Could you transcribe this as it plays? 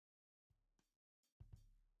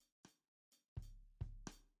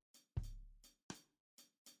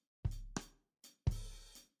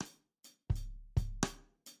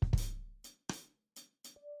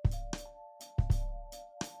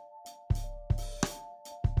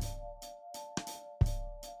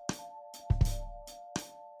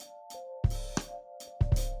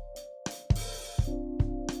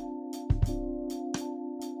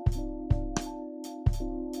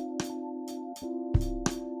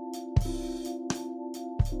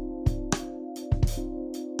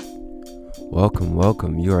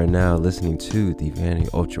Welcome. You are now listening to the Vanity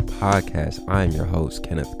Ultra Podcast. I am your host,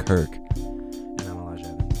 Kenneth Kirk. And I'm Elijah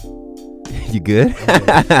Evans. You good?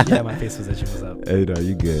 Yeah, my face was itching. What's up? Hey, no,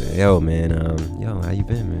 you good? Yo, man. How you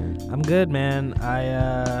been, man? I'm good, man.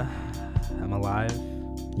 I'm alive.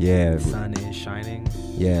 Yeah. The sun is shining.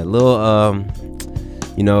 Yeah,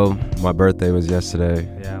 my birthday was yesterday.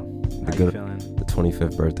 Yeah. How you feeling? The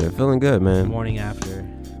 25th birthday. Feeling good, man. Morning after.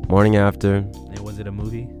 And was it a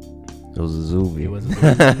movie? it was a zoobie. It was a movie.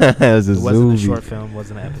 It was a It wasn't a zoobie. short film. It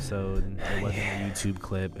wasn't an episode. It wasn't a YouTube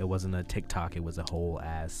clip. It wasn't a TikTok. It was a whole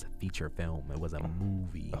ass feature film. It was a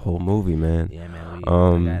movie. A whole movie, man. Yeah, man. I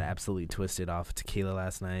got absolutely twisted off tequila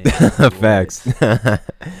last night. Facts.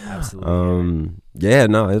 Absolutely. Yeah,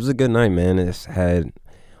 no, it was a good night, man. It's had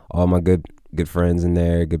all my good friends in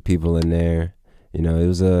there, good people in there. You know, it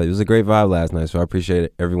was a great vibe last night. So I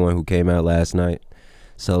appreciate everyone who came out last night,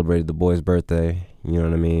 celebrated the boy's birthday. You know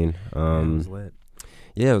what I mean? It was lit.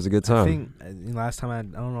 Yeah, it was a good time. I think last time I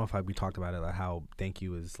don't know if we talked about it, like how Thank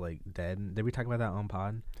You was like dead. Did we talk about that on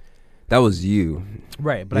pod? That was you.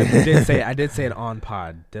 Right, but I did say it on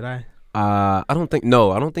pod. Did I? I don't think you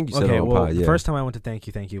said it on pod. The Yeah. first time I went to Thank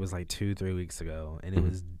You was like 2-3 weeks ago, and it Mhm.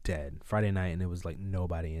 was dead Friday night, and it was like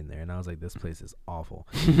nobody in there, and I was like, this place is awful.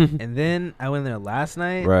 And then I went there last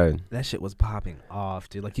night. Right. That shit was popping off,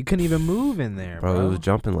 dude. Like you couldn't even move in there, bro. Bro, it was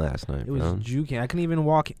jumping last night. It was juking. I couldn't even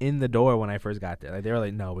walk in the door when I first got there. Like they were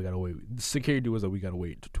like, "No, we gotta wait." The security was like, "We gotta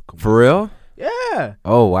wait till 2 come For real? Yeah.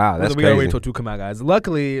 Oh wow, that's we gotta wait crazy. till 2 come out, guys.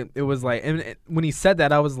 Luckily, it was like, and when he said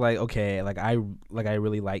that, I was like, okay, I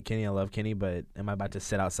really like Kenny. I love Kenny, but am I about to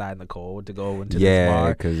sit outside in the cold to go into this Yeah, bar?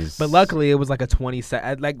 because. But luckily, it was like a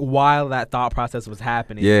 20-second. Like while that thought process was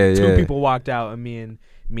happening, Yeah, two yeah. people walked out, and me and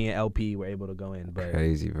LP were able to go in. But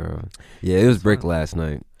Crazy, bro. Yeah, it was brick last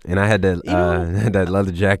night, and I had that You that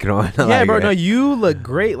leather jacket on. yeah, Like, bro. No, you look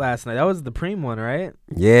great last night. That was the Preem one, right?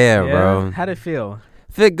 Yeah, bro. How'd it feel?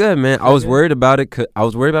 Fit good, man. I Fit was good? worried about it. I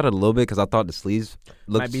was worried about it a little bit because I thought the sleeves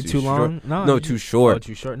looked Might be too short. long. No, too short. Oh,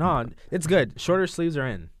 too short. No, it's good. Shorter sleeves are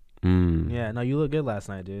in. Yeah, no, you look good last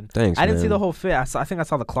night, dude. Thanks, I didn't see man. the whole fit. I think I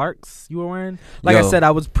saw the Clarks you were wearing. Like I said,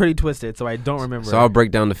 I was pretty twisted, so I don't remember. So I'll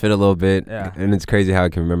break down the fit a little bit. Yeah. And it's crazy how I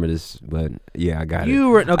can remember this, but yeah, I got it. You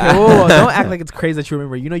were okay. Whoa, don't act like it's crazy that you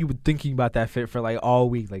remember. You know, you were thinking about that fit for like all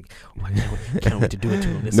week. Like, oh, I can't wait to do it to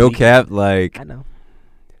him this No week. cap, like, I know.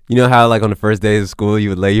 you know how like on the first days of school you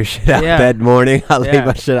would lay your shit out Yeah. that morning? I laid Yeah.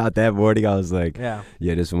 my shit out that morning. I was like, Yeah.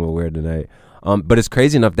 yeah, this one we'll wear tonight. But it's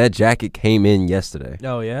crazy enough that jacket came in yesterday,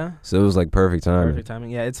 Oh yeah. so it was like perfect timing. Perfect timing.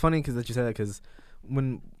 Yeah, it's funny because that you said that because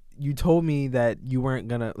when you told me that you weren't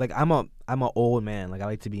gonna like I'm a old man, like I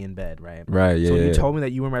like to be in bed, right? Right. Yeah. So when yeah. you told me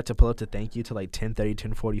that you weren't about to pull up to Thank You till like 10:30,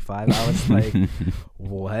 10:45, I was like,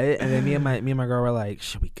 what? And then me and my girl were like,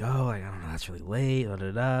 should we go? Like, I don't know, that's really late. Da,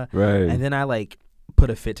 da, da. Right. And then I like put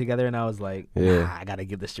a fit together, and I was like, Yeah. nah, I gotta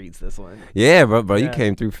give the streets this one. Yeah, bro. You Yeah.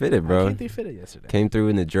 came through fitted, I bro. came through fitted yesterday. Came through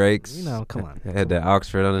in the Drakes. You know, come on. Had that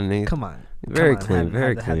Oxford underneath. Come on. Very Come on. clean. Had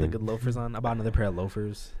Very the clean. good loafers on. I bought another pair of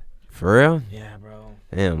loafers. For real? Yeah, bro.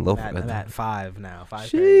 Damn, loafer. I'm at 5 now. 5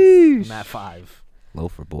 pairs. Sheesh. I'm at 5.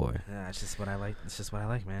 Loafer boy. Yeah, it's just what I like. It's just what I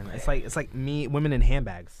like, man. It's like me, women in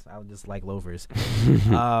handbags. I would just like loafers.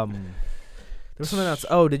 There was something else.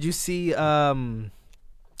 Oh, did you see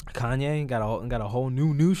Kanye got a whole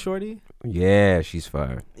new shorty? Yeah, she's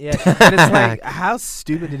fire. Yeah, and it's like, how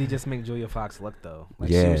stupid did he just make Julia Fox look though? Like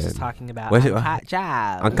she was Yeah. just talking about What's it- uncut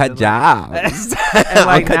jobs. Uncut And, jobs. and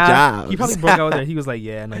like Uncut now, jobs. he probably broke out with her. He was like,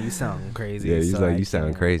 "Yeah, no, you sound crazy." Yeah, he's so like, I you sound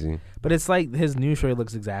can't." crazy. But it's like his new shorty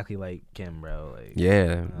looks exactly like Kim, bro. Like,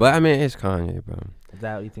 Yeah, but I mean, it's Kanye, bro. is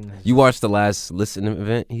that what you think? You watched the last listening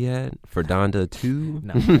event he had for Donda 2?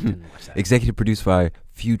 No, I didn't watch that. Executive produced by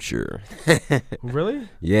Future. Really?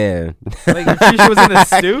 Yeah. Like if she was in the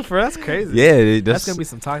stew for that's crazy. Yeah, that's gonna be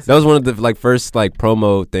some toxic. that was one of the like first like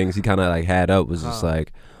promo things he kind of like had up was just Huh.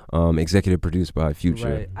 like executive produced by Future.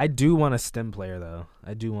 Right. I do want a stem player though.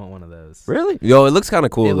 I do want one of those. Really? Yo, it looks kind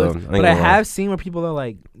of cool It though. looks- ain't but I gonna lie. have seen where people are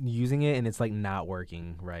like using it and it's like not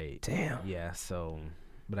working right. Damn. Yeah. So,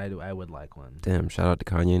 but I would like one. Damn, shout out to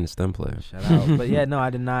Kanye and the STEM player. Shout out. But yeah, no, I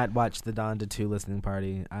did not watch the Donda 2 listening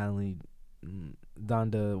party. I only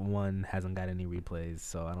Donda 1 hasn't got any replays,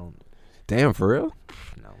 so I don't Damn, for real?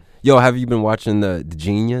 know. Yo, have you been watching the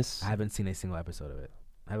Genius? I haven't seen a single episode of it.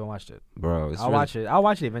 I haven't watched it. Bro, I'll watch it. I'll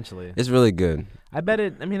watch it eventually. It's really good. I bet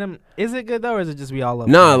it. I mean, is it good though, or is it just we all love?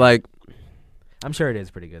 No, it? like I'm sure it is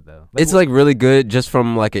pretty good though. it's like really good just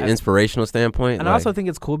from like an I- inspirational standpoint. and like, I also think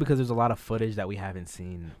it's cool because there's a lot of footage that we haven't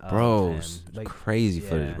seen. Of bro, him. it's Like, crazy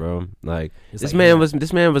footage, yeah. bro. Like it's this like man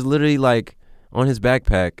him. was literally like on his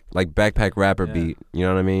backpack, like backpack rapper Yeah. beat. You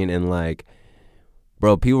know what I mean? And like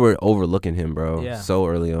bro, people were overlooking him, bro. Yeah. So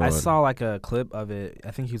early on. I saw like a clip of it.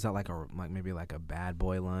 I think he was at maybe like a Bad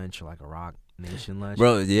Boy lunch or like a Rock Nation lunch.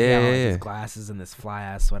 Bro, He had on, like, yeah. his glasses and this fly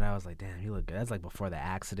ass sweater. I was like, damn, he looked good. That's like before the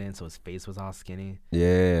accident, so his face was all skinny.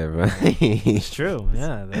 Yeah, right. It's true.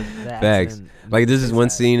 Yeah. That Facts. accident Like, this is fixed one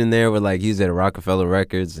that. scene in there where, like, he was at Rockefeller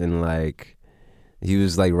Records and, like, he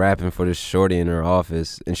was, like, rapping for this shorty in her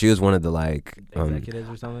office. And she was one of the, like... Executives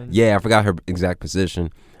or something. yeah, I forgot her exact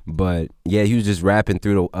position. But, yeah, he was just rapping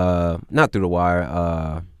through the... not through the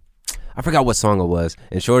wire. I forgot what song it was.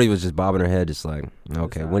 And shorty was just bobbing her head just like,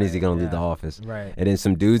 okay, when is he going to leave the office? Right. And then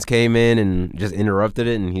some dudes came in and just interrupted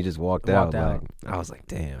it, and he just walked out. Like, I was like,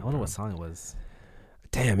 damn. I wonder what song it was.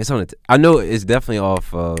 Damn, it's on it. I know it's definitely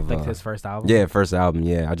off of Like his first album. yeah, first album.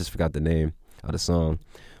 Yeah, I just forgot the name of the song,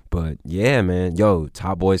 but yeah, man, yo,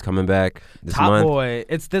 Top Boy's coming back this Top month, Boy.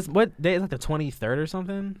 It's this what day? It's like the 23rd or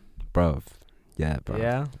something. bro. Yeah, bro.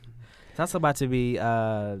 Yeah. That's about to be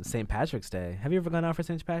St. Patrick's Day. Have you ever gone out for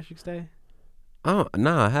St. Patrick's Day? Oh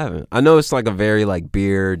no, I haven't. I know it's like a very like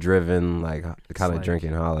beer driven like kind of like-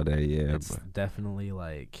 drinking holiday. Yeah, It's definitely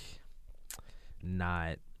like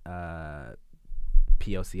not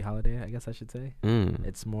POC holiday, I guess I should say.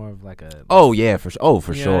 It's more of like a Oh yeah, for sure. Oh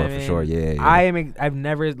for You know what sure, I for sure. mean? Yeah. I've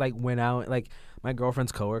never like went out like my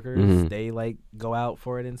girlfriend's coworkers, Mhm. they like go out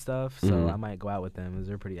for it and stuff. So Mhm. I might go out with them.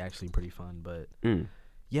 They're actually pretty fun. But Mm.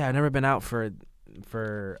 yeah, I've never been out for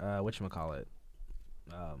whatchamacallit.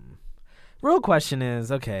 Real question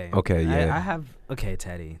is, okay. Okay, yeah. I have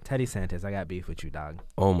Teddy Santis, I got beef with you, dog.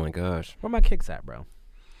 Oh my gosh. Where my kicks at, bro?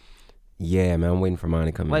 Yeah, man, I'm waiting for mine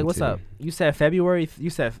to come in. Like, what's too. up? You said February. You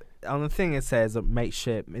said on the thing it says make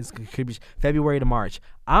ship. It could be February to March.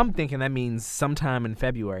 I'm thinking that means sometime in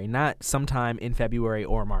February, not sometime in February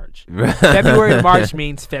or March. February to March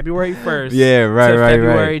means February 1st. Yeah, right, to right,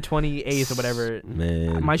 February right. 28th or whatever.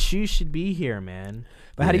 Man, My shoes should be here, man.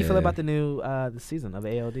 But how do you feel Yeah. about the new the season of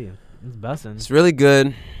ALD? It's busting. it's really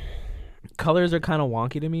good. Colors are kind of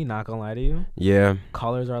wonky to me. Not gonna lie to you. Yeah.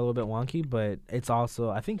 Colors are a little bit wonky, but it's also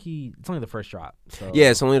I think it's only the first drop. So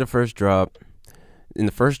Yeah, it's only the first drop. In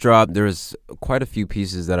the first drop, there was quite a few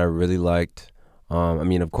pieces that I really liked. I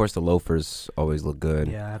mean, of course, the loafers always look good.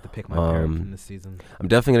 Yeah, I have to pick my pair from this season. I'm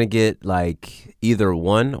definitely gonna get like either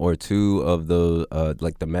one or two of the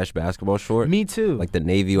like the mesh basketball short, Me too. like the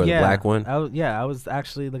navy or the black one. I was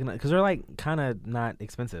actually looking at because they're like kind of not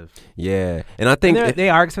expensive. Yeah, and I think They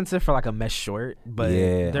are expensive for like a mesh short, but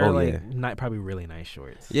Yeah, they're oh, like yeah. not probably really nice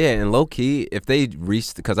shorts. yeah, and low key, if they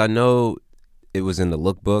reached, because I know it was in the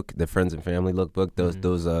lookbook, the friends and family lookbook. Those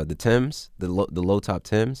the Tims, the low top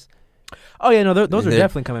Tims. Oh yeah, no, those are They're-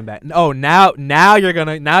 definitely coming back. Oh, now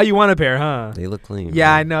you want a pair, huh? They look clean.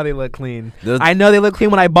 Yeah, I man. know they look clean. Those- I know they look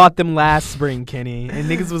clean when I bought them last spring, Kenny. And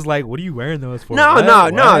niggas was like, "What are you wearing those for?" No, What? no,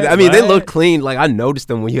 no. What? I mean, they What? look clean. Like I noticed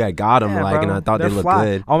them when you had got them, Yeah, like, and bro. I thought They're they looked fly.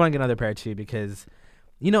 good. I want to get another pair too because,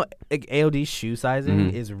 you know, like, AOD shoe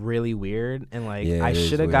sizing is really weird, and like Yeah, I it is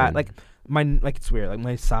should have got weird. like it's weird. Like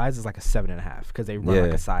my size is like a 7.5 because they run like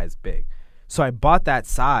Yeah. a size big. So I bought that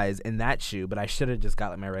size in that shoe, but I should have just got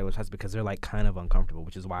like my regular size because they're like kind of uncomfortable,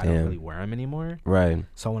 which is why I don't Damn. really wear them anymore. Right.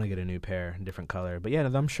 So I want to get a new pair, different color. But yeah,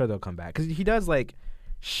 I'm sure they'll come back because he does like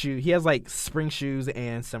he has like spring shoes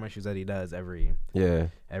and summer shoes that he does every Yeah.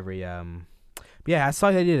 yeah, I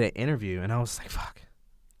saw he did an interview and I was like, fuck.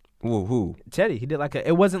 Who? Teddy, he did like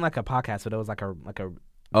it wasn't like a podcast, but it was like a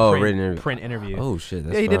Oh, print, written interview. print interview. Oh shit.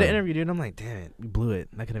 That's yeah, he did an fine. interview, dude. And I'm like, damn it, we blew it.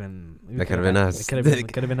 That could have been. That could have been us. It could have been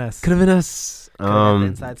us. Could have been us. Could have been the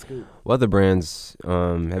inside scoop. What other brands?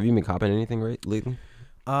 Have you been copying anything lately?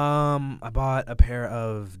 I bought a pair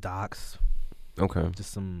of Docs, Okay.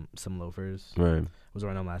 just some loafers. Right. Was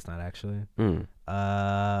wearing them last night actually. Mm.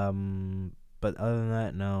 But other than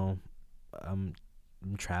that, no.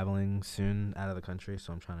 I'm traveling soon out of the country,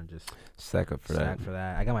 so I'm trying to just Stack up for stack that. for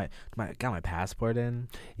that. I got my passport in.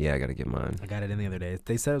 Yeah, I gotta get mine. I got it in the other day.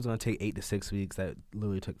 They said it was gonna take 8 to 6 weeks. That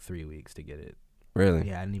literally took 3 weeks to get it. Really?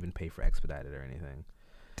 Yeah, I didn't even pay for expedited or anything.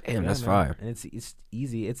 Damn, Yeah, that's man. fire. And it's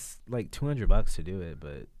easy. It's like $200 to do it,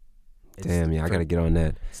 but it's Damn, yeah, I for- gotta get on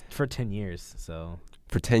that. it's for 10 years. So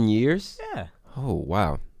For 10 years? yeah, Oh,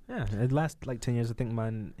 wow. it lasts like 10 years. I think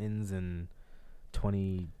mine ends in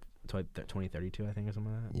 2032, I think, or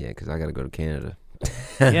something like Yeah, because I gotta go to Canada.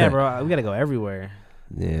 that. Yeah, bro, we gotta go everywhere.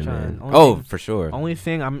 Yeah, Trying. man. Only Oh, thing- for sure. Only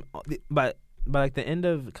thing I'm, but like the end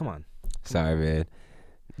of, come on. Sorry, man.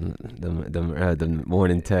 The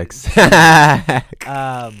morning text.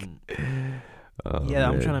 Oh, Yeah,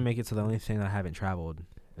 I'm man. trying to make it so the only thing I haven't traveled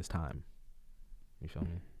is time. You feel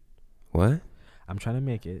me? What? I'm trying to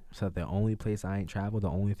make it so that the only place I ain't traveled, the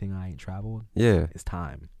only thing I ain't traveled Yeah. is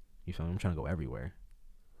time. You feel me? I'm trying to go everywhere.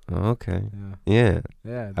 Okay. Yeah. Yeah.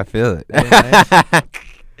 Yeah. I feel it. Yeah, man.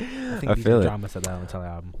 I think I DJ feel it. Drama said that on the Tele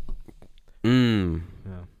album. Yeah.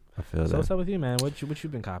 I feel So that. what's up with you, man? What you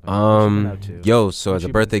been copping? What you been up to? Yo, so What as a you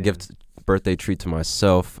been birthday seeing? gift, birthday treat to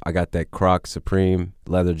myself, I got that Croc Supreme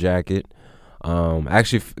leather jacket. I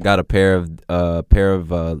actually got a pair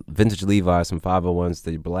of vintage Levi's, some 501s,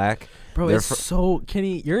 the black. Bro, They're it's so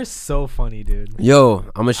Kenny. You're so funny, dude. Yo,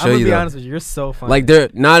 I'm gonna show I'm gonna you be though. honest with you. You're so funny. Like they're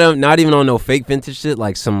not even on no fake vintage shit.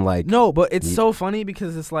 Like some like no, but it's Ye- so funny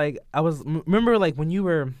because it's like remember like when you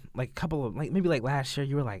were like a couple of like maybe like last year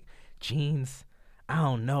you were like jeans. I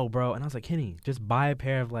don't know, bro. And I was like, Kenny, just buy a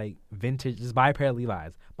pair of like vintage. Just buy a pair of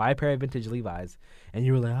Levi's. Buy a pair of vintage Levi's. And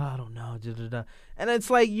you were like, oh, I don't know. Da, da, da. And it's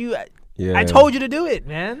like Yeah, I told you to do it,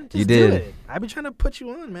 man. Just You do did. it. I've been trying to put you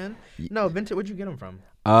on, man. No, vintage. Where'd you get them from?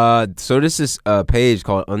 So this is a page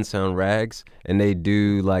called Unsound Rags, and they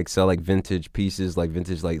do like sell like vintage pieces, like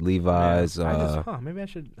vintage like Levi's. Man, maybe I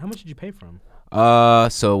should. How much did you pay for them?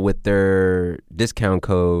 So with their discount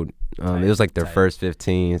code, Tight, it was like their tight. first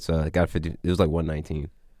 15, so I got 50. It was like 119,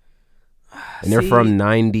 and they're See, from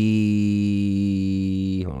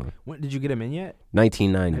 90. Hold on, When, did you get them in yet?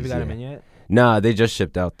 1990s. Have you got them yeah. in yet? Nah, they just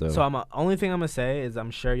shipped out though. So only thing I'm gonna say is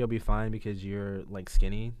I'm sure you'll be fine because you're like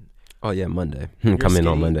skinny. Oh yeah, Monday. You're Come in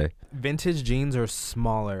on skinny. Monday. Vintage jeans are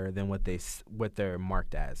smaller than what they're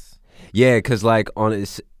marked as. Yeah, cause like on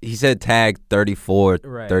his, he said tag 34,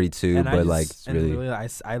 Right. 32, And I but just- like it's and really literally,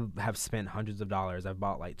 I have spent hundreds of dollars. I've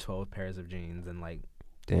bought like 12 pairs of jeans and like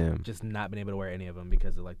damn. just not been able to wear any of them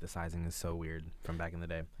because of like the sizing is so weird from back in the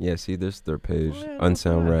day. Yeah, see, this is their page, Oh, yeah,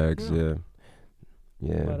 Unsound yeah, Rags. yeah.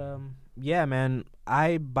 Yeah. But yeah, man,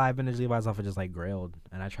 I buy vintage Levi's off of just like Grailed,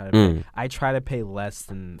 and I try to Mm. I try to pay less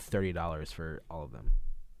than $30 for all of them.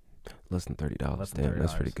 Less than $30. Less than Damn,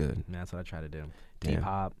 that's $30. pretty good. And that's what I try to do. Damn.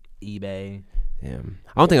 Depop, eBay, Damn.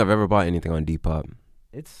 I don't think I've ever bought anything on Depop.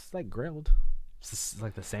 it's like Grailed. It's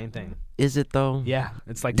like the same thing. Is it though? Yeah,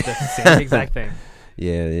 it's like the same exact thing.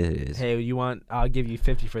 Yeah, it is. Hey, you want? I'll give you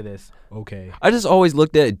 50 for this. Okay. I just always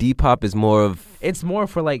looked at Depop as more of It's more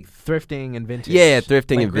for like thrifting and vintage.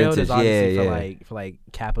 thrifting like, and Grailed vintage. is obviously Yeah, for like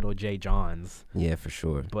capital J Johns, yeah, for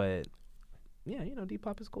sure. but yeah,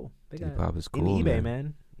 Depop is cool. They got Depop is and cool, eBay,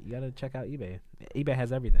 man. You gotta check out eBay. eBay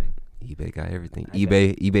has everything. eBay got everything. I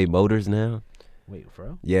eBay Motors now. Wait, for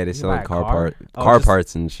real? Yeah, they You can sell buy a car? Oh, car just-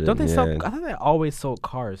 parts and shit. Don't they yeah. sell? I thought they always sold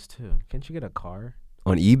cars too. Can't you get a car?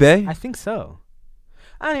 On eBay? I think so.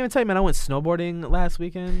 I didn't even tell you, man. I went snowboarding last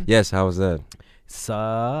weekend. Yes. How was that?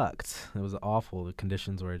 Sucked. It was awful. The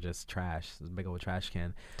conditions were just trash. It was a big old trash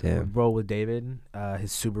can. We Damn. rode with David,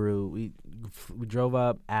 his Subaru. We drove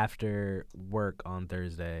up after work on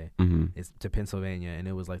Thursday. Mm-hmm. It's to Pennsylvania, and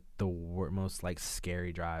it was like the most like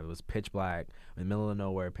scary drive. It was pitch black in the middle of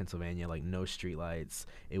nowhere, Pennsylvania, like no street lights.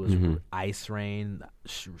 It was Mhm. ice rain.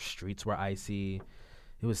 Streets were icy.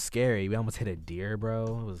 It was scary. We almost hit a deer, bro.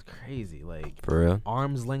 It was crazy. Like For real?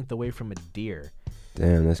 arm's length away from a deer.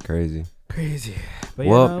 Damn, that's crazy. Crazy. But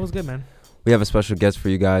Well- yeah, no, it was good, man. We have a special guest for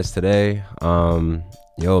you guys today.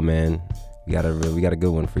 Yo, man, we got a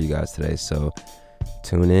good one for you guys today. So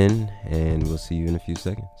tune in, and we'll see you in a few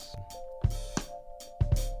seconds.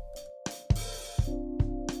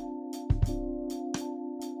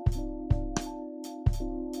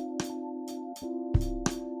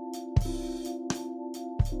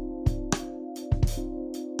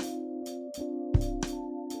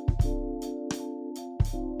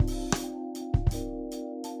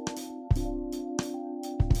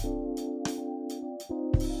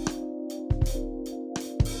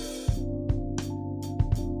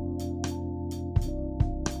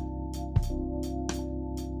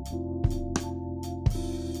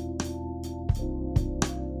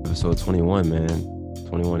 Episode 21, man.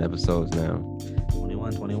 21 episodes now.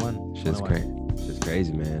 21. Shit's crazy. Shit's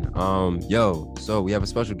crazy, man. Yo, so we have a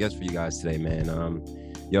special guest for you guys today, man.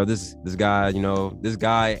 Yo, this guy, this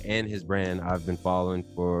guy and his brand I've been following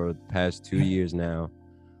for the past 2 years now.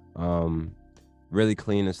 Really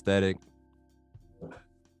clean aesthetic,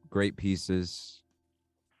 great pieces,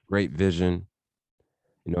 great vision.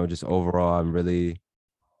 Just overall, I'm really,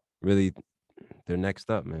 they're next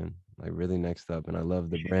up, man. Like really next up, and I love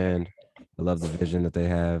the brand. I love the vision that they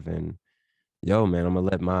have, and yo, man, I'm gonna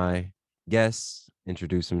let my guest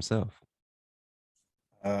introduce himself.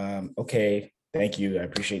 Okay, thank you. I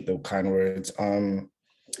appreciate the kind words.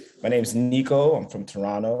 My name is Nico. I'm from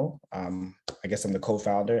Toronto. I guess I'm the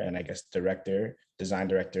co-founder and I guess design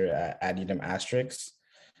director at Adidas Asterix.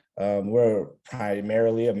 We're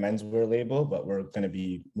primarily a menswear label, but we're going to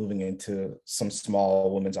be moving into some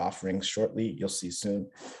small women's offerings shortly. You'll see soon.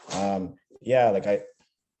 I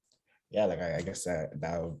guess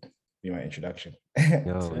that would be my introduction.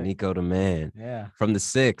 Yo, Sick. Nico the man Yeah. from the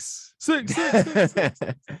six. Six. So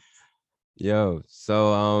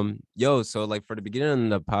like for the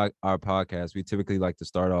beginning of our podcast, we typically like to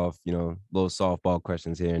start off, little softball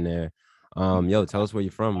questions here and there. Tell us where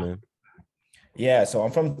you're from, man. Yeah, so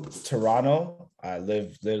I'm from Toronto. I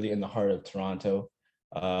live literally in the heart of Toronto.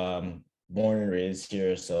 Born and raised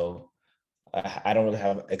here, so I don't really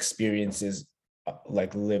have experiences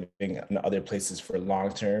like living in other places for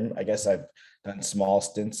long term. I guess I've done small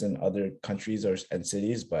stints in other countries and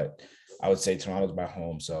cities, but I would say Toronto's my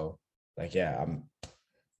home. So like, yeah, I'm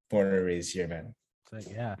born and raised here, man. It's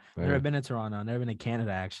like, yeah, Right. never been to Toronto, never been to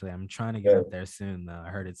Canada. Actually, I'm trying to get Yeah. up there soon. Though I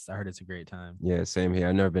heard it's a great time. Yeah, same here.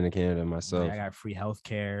 I've never been to Canada myself. I got free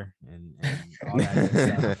healthcare and all that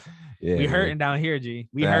good stuff. Yeah, We man. hurting down here, G.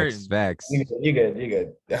 We Facts, hurting. facts. You're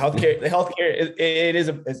good. The healthcare, it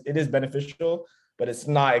is beneficial, but it's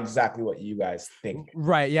not exactly what you guys think.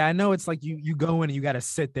 Right. Yeah, I know it's like you go in and you got to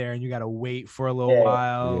sit there and you got to wait for a little Yeah.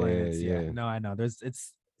 while. And it's, Yeah. No, I know.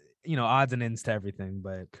 It's odds and ends to everything,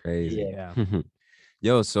 but Crazy. yeah.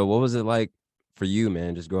 Yo, so what was it like for you,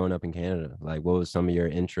 man, just growing up in Canada? Like, what was some of your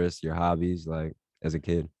interests, your hobbies, like as a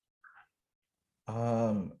kid?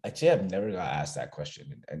 Actually, I've never got asked that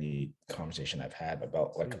question in any conversation I've had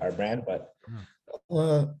about like our brand, but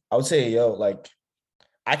I would say, like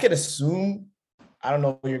I could assume, I don't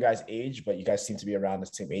know your guys' age, but you guys seem to be around the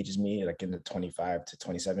same age as me, like in the 25 to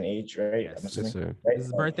 27 age, right? Yes. I'm assuming. Yes, sir. Right?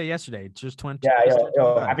 His birthday yesterday, just 20. Yeah, just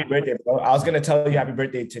yo, 25. happy birthday, bro. I was gonna tell you happy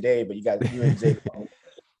birthday today, but you and Zay.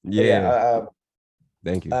 Yeah.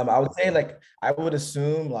 Thank you. I would say like I would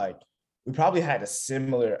assume like we probably had a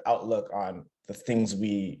similar outlook on the things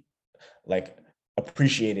we like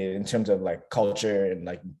appreciated in terms of like culture and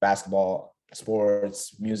like basketball,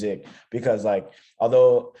 sports, music, because like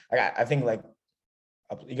although I think like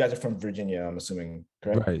you guys are from Virginia, I'm assuming,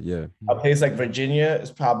 correct? Right. Yeah. A place like Virginia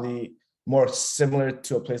is probably more similar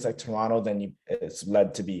to a place like Toronto than it's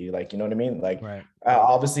led to be. Like, you know what I mean? Like, Right.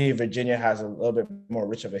 Obviously, Virginia has a little bit more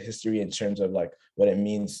rich of a history in terms of like what it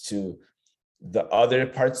means to the other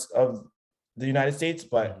parts of the United States.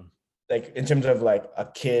 But like in terms of like a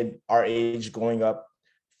kid our age growing up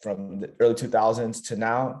from the early 2000s to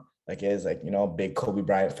now, like is like, big Kobe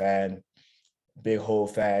Bryant fan, big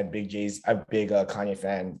Hov fan, big Jay's, I'm big Kanye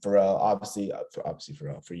fan, Pharrell, obviously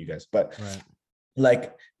Pharrell for you guys, but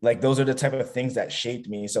like those are the type of things that shaped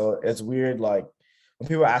me. So it's weird, like when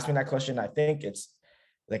people ask me that question, I think it's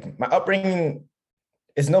like my upbringing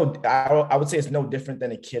is I would say it's no different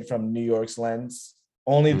than a kid from New York's lens.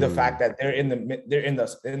 Only the fact that they're in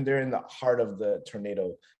the heart of the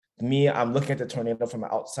tornado. Me, I'm looking at the tornado from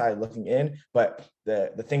the outside looking in, but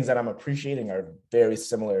the things that I'm appreciating are very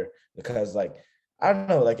similar because like I don't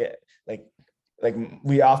know, like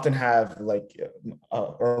we often have like a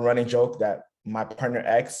running joke that my partner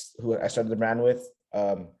X, who I started the brand with,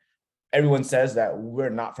 everyone says that we're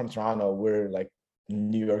not from Toronto, we're like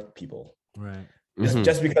New York people. Right.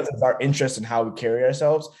 Just because of our interest in how we carry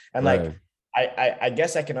ourselves. And like I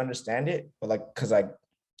guess I can understand it, but like because like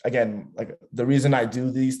again, like the reason I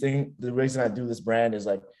do these things, the reason I do this brand is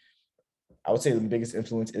like I would say the biggest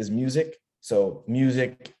influence is music. So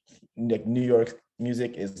music, like New York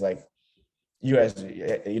music is like you guys,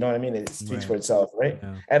 you know what I mean? It speaks for itself, right?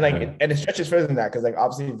 Yeah. And like and it stretches further than that because like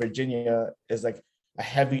obviously Virginia is like a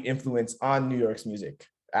heavy influence on New York's music,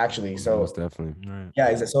 actually. So most definitely. Right.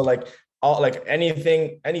 yeah, so like all like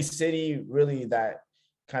any city really that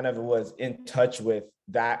kind of was in touch with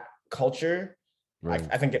that culture. Right.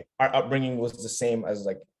 I think our upbringing was the same as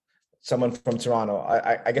like someone from Toronto.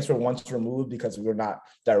 I guess we're once removed because we're not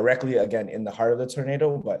directly again in the heart of the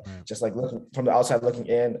tornado, but just like looking from the outside looking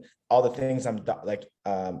in, all the things I'm like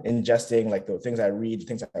ingesting, like the things I read, the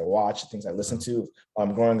things I watch, the things I listen to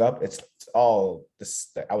growing up, it's all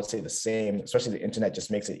this, I would say the same, especially the internet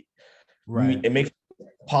just makes it it makes it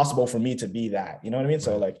possible for me to be that, you know what I mean?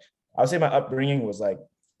 So like I would say my upbringing was like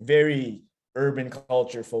very urban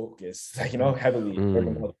culture focused, like, heavily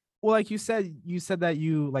urban culture. Well, like you said that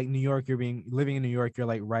you like New York, living in New York, you're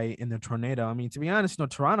like right in the tornado. I mean, to be honest,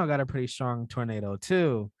 Toronto got a pretty strong tornado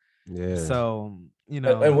too. Yeah. So,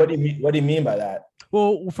 And what do you mean by that?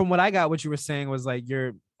 Well, from what I got, what you were saying was like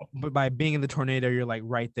but by being in the tornado, you're like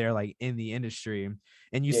right there, like in the industry.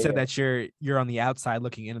 And you said that you're on the outside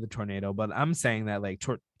looking into the tornado, but I'm saying that like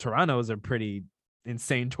Toronto is a pretty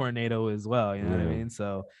insane tornado as well. You know what I mean?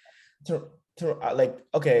 So like,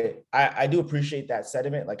 okay, I do appreciate that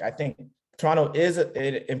sentiment. Like, I think Toronto is an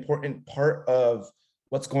important part of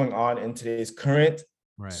what's going on in today's current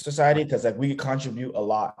society, because like we contribute a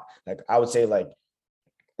lot. Like I would say like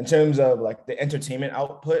in terms of like the entertainment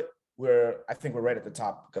output, I think we're right at the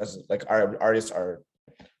top because like our artists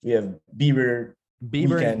we have Bieber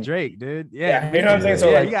And Drake, dude. Yeah, you know what I'm saying? So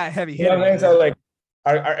yeah, like, you got heavy you know what I'm hitters. saying? So like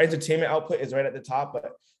our entertainment output is right at the top,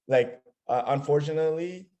 but like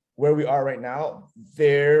unfortunately, where we are right now,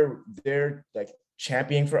 they're like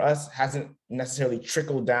championing for us hasn't necessarily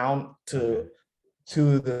trickled down to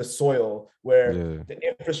the soil where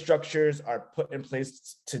the infrastructures are put in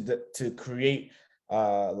place to create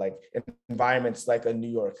like environments like a New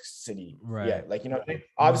York City. Right. Yeah, like, you know,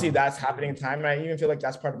 obviously that's happening in time. And I even feel like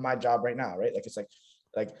that's part of my job right now, right? Like it's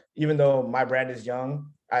like even though my brand is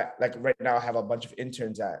young, I like right now I have a bunch of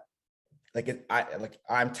interns that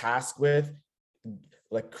I'm tasked with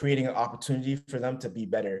like creating an opportunity for them to be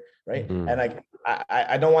better, right? And like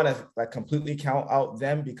I don't want to like completely count out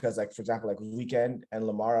them because like, for example, like Weeknd and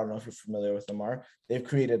Lamar, I don't know if you're familiar with Lamar, they've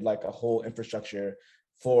created like a whole infrastructure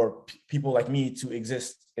for people like me to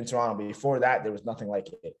exist in Toronto. Before that, there was nothing like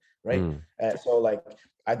it, right? So like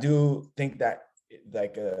I do think that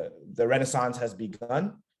like the renaissance has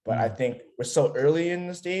begun, but I think we're so early in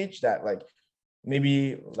the stage that like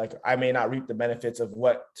maybe like I may not reap the benefits of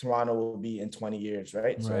what Toronto will be in 20 years,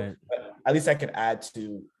 right? So but at least I could add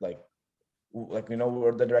to like you know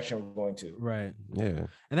where the direction we're going to. Right. Yeah.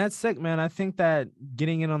 And that's sick, man. I think that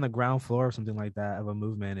getting in on the ground floor of something like that of a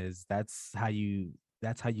movement that's how you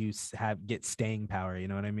get staying power, you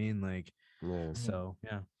know what I mean? Like so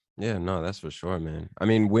yeah, no, that's for sure, man. I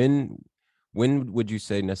mean, when would you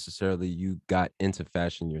say necessarily you got into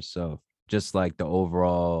fashion yourself? Just like the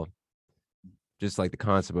overall, just like the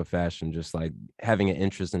concept of fashion, just like having an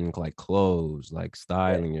interest in like clothes, like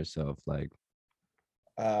styling yourself, like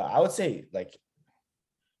I would say like,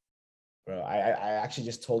 bro, I actually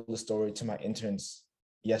just told the story to my interns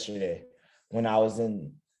yesterday when I was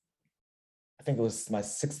in, I think it was my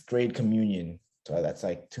 6th grade communion. So that's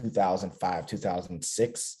like 2005,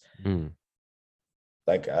 2006.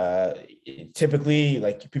 Like typically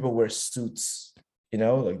like people wear suits, you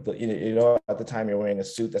know, like you know at the time you're wearing a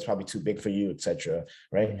suit that's probably too big for you, etc.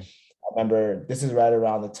 Right? I remember this is right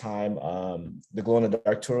around the time the Glow in the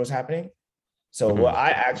Dark tour was happening. So what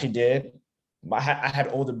I actually did, I had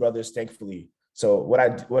older brothers, thankfully. So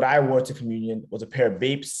what I wore to communion was a pair of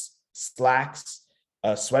Bapes, slacks,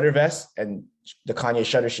 a sweater vest, and the Kanye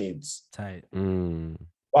shutter shades. Tight.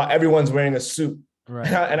 While everyone's wearing a suit. Right.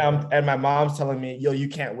 And my mom's telling me, yo, you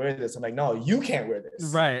can't wear this. I'm like, no, you can't wear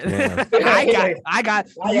this. Right. Yeah. I got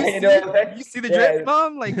you see the drip,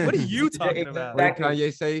 mom? Like, what are you talking about? What did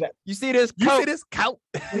Kanye say? You see this coat?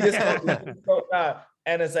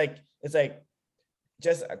 And it's like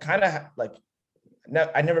just kind of like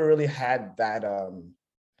I never really had that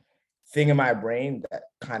thing in my brain that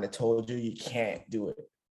kind of told you can't do it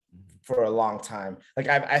for a long time. Like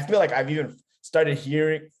I feel like I've even started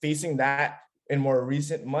facing that in more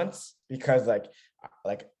recent months because like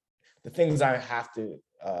the things I have to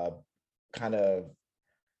kind of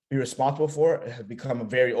be responsible for have become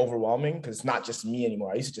very overwhelming because it's not just me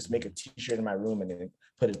anymore. I used to just make a t-shirt in my room and then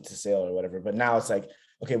put it to sale or whatever. But now it's like,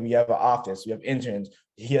 okay, we have an office, we have interns.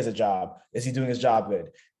 He has a job. Is he doing his job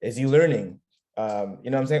good? Is he learning? You know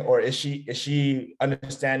what I'm saying? Or is she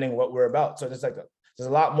understanding what we're about? So there's a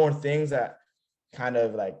lot more things that kind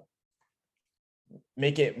of like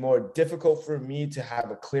make it more difficult for me to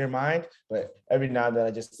have a clear mind. But every now and then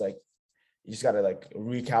I just like, you just got to like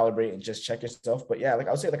recalibrate and just check yourself. But yeah, like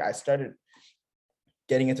I would say like I started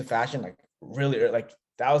getting into fashion like really early, like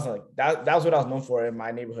that was what I was known for in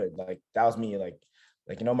my neighborhood. Like that was me, like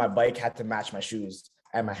you know, my bike had to match my shoes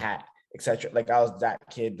and my hat, etc. Like I was that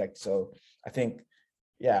kid. Like, so I think,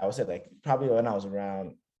 yeah, I would say like probably when I was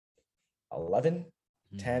around 11,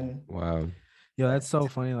 10. Wow. Yo, that's so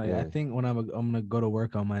funny. Like, I think when I'm gonna go to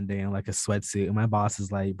work on Monday in like a sweatsuit, and my boss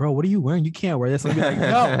is like, "Bro, what are you wearing? You can't wear this." I'll be like,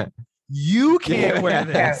 "No, you can't wear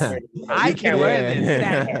this. I can wear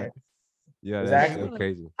this." Yeah, that's so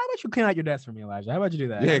crazy. How about you clean out your desk for me, Elijah? How about you do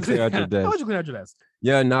that? Yeah, clean out your desk. How about you clean out your desk?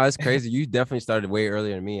 Yeah, no, it's crazy. You definitely started way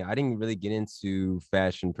earlier than me. I didn't really get into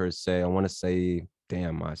fashion per se. I want to say,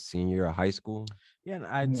 damn, my senior year of high school. Yeah,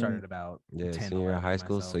 I started about 10, senior year of high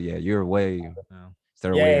school. myself. So yeah, you're way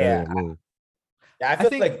started Yeah, way yeah. earlier than me. Yeah, I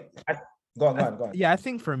feel like go on. Yeah, I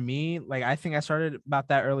think for me, like I think I started about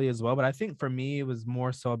that early as well, but I think for me it was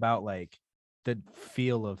more so about like the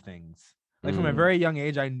feel of things. Like from a very young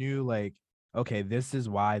age, I knew like, okay, this is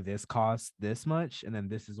why this costs this much, and then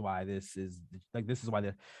this is why this is why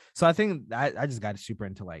this. So I think I just got super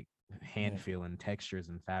into like hand feeling textures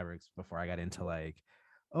and fabrics before I got into like,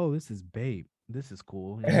 oh, this is Bape. This is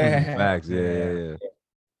cool. You know? Facts, yeah.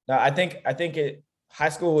 No, I think high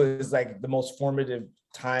school is like the most formative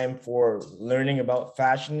time for learning about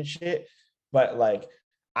fashion and shit. But like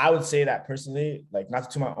I would say that personally, like not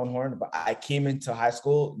to my own horn, but I came into high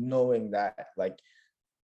school knowing that like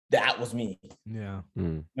that was me. Yeah. Mm.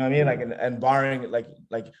 You know what I mean? Like and barring like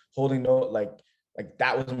holding no like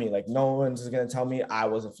that was me. Like no one's gonna tell me I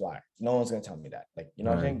was a flyer. No one's gonna tell me that. Like you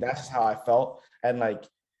know what I'm saying? That's just how I felt. And like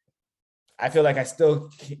I feel like I still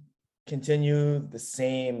continue the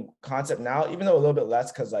same concept now, even though a little bit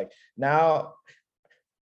less, because like now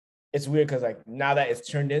it's weird because like now that it's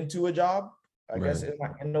turned into a job, I guess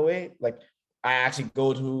in a way, like I actually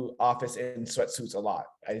go to office in sweatsuits a lot.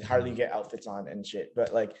 I hardly get outfits on and shit,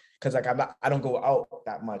 but like because like I don't go out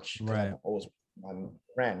that much because I'm always on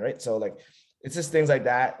brand, right? So like it's just things like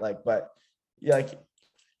that, like but yeah, like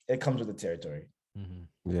it comes with the territory.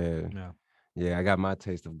 Yeah, I got my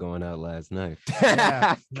taste of going out last night.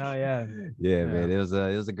 Yeah, man, it was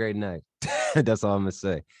a great night. That's all I'm gonna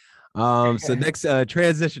say. So next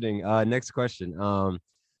transitioning, next question.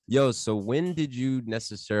 So when did you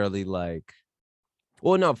necessarily like,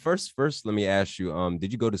 well, no, first let me ask you,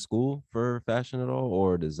 did you go to school for fashion at all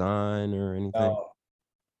or design or anything?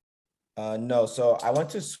 No, so I went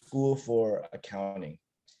to school for accounting.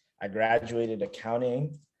 I graduated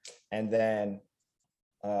accounting, and then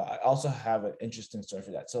I also have an interesting story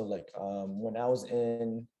for that. So like when I was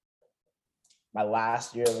in my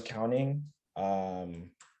last year of accounting,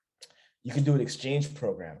 you can do an exchange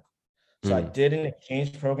program. So I did an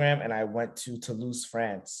exchange program and I went to Toulouse,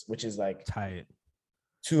 France, which is like tight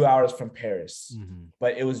 2 hours from Paris.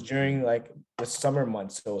 But it was during like the summer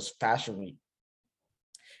months, so it was fashion week.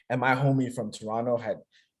 And my homie from Toronto had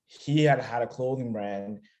a clothing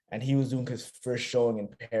brand and he was doing his first showing in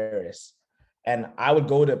Paris. And I would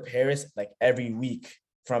go to Paris like every week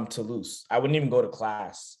from Toulouse. I wouldn't even go to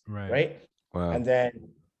class, right? Wow. And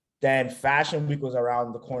then fashion week was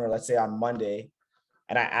around the corner, let's say on Monday.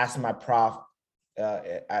 And I asked my prof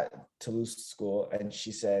at Toulouse school, and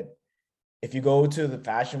she said, if you go to the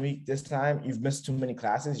fashion week this time, you've missed too many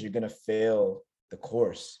classes, you're going to fail the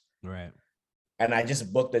course. Right. And I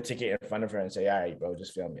just booked the ticket in front of her and say, all right, bro,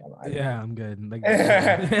 just film me. I'm good. Like,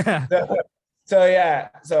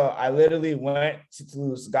 So I literally went to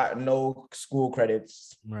Toulouse, got no school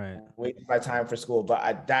credits, wasted my time for school.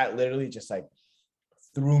 But that literally just like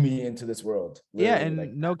threw me into this world. And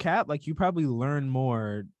like, no cap, like you probably learn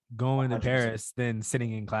more going 100%. To Paris than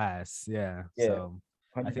sitting in class. So 100%,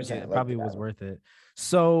 I think it probably was worth it.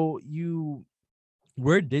 So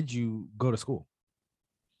where did you go to school?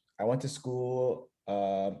 I went to school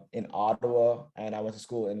in Ottawa, and I went to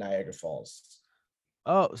school in Niagara Falls.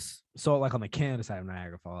 Oh, so like on the Canada side of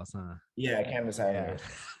Niagara Falls, huh? Yeah, Canada side.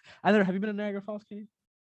 Yeah. Have you been to Niagara Falls, Ken?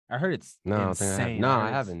 I heard it's insane. I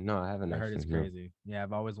haven't. No, I haven't. I heard it's crazy. Yeah,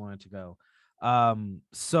 I've always wanted to go.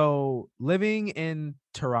 So living in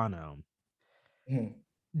Toronto,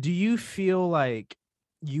 do you feel like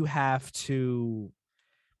you have to?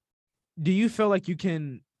 Do you feel like you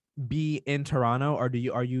can be in Toronto, or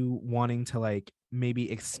are you wanting to like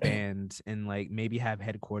maybe expand and like maybe have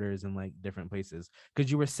headquarters in like different places?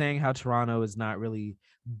 Because you were saying how Toronto is not really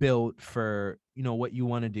built for what you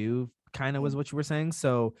want to do. Kind of was what you were saying.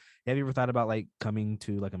 So have you ever thought about like coming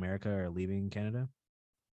to like America or leaving Canada?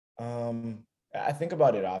 I think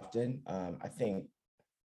about it often. I think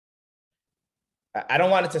I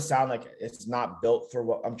don't want it to sound like it's not built for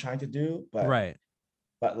what I'm trying to do, but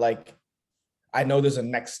but like I know there's a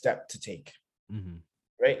next step to take,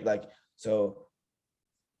 right? Like so,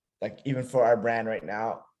 like even for our brand right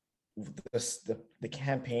now, the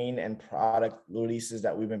campaign and product releases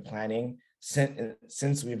that we've been planning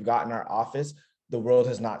since we've gotten our office, the world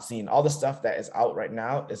has not seen. All the stuff that is out right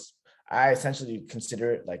now is, I essentially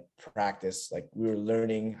consider it like practice. Like we were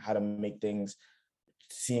learning how to make things,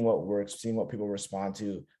 seeing what works, seeing what people respond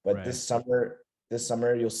to. But this summer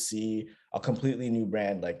you'll see a completely new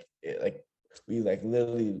brand. We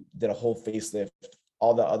literally did a whole facelift.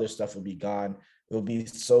 All the other stuff will be gone. It will be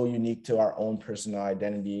so unique to our own personal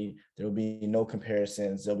identity. There will be no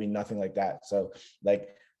comparisons. There'll be nothing like that. So like,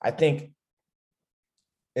 I think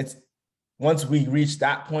it's once we reach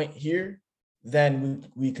that point here, then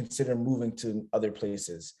we consider moving to other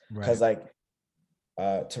places. Because like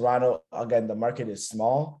Toronto, again, the market is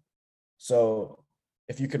small. So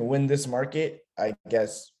if you can win this market, I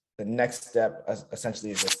guess the next step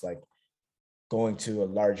essentially is just like going to a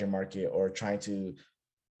larger market or trying to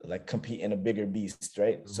like compete in a bigger beast,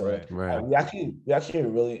 right? So we actually are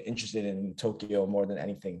really interested in Tokyo more than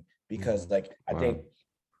anything, because like I think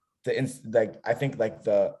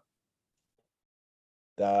the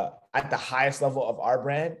at the highest level of our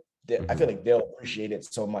brand, I feel like they'll appreciate it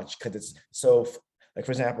so much because it's so, like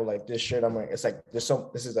for example, like this shirt I'm wearing, it's like this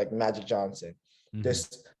is like Magic Johnson. There's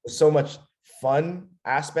so much fun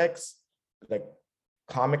aspects, like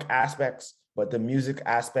comic aspects, but the music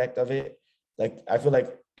aspect of it, like I feel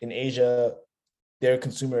like in Asia, their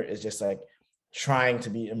consumer is just like trying to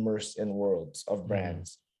be immersed in worlds of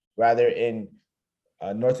brands. Rather in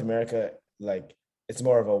North America, like it's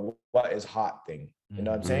more of a what is hot thing. You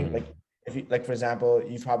know what I'm saying? Like if you like, for example,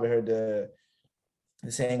 you've probably heard the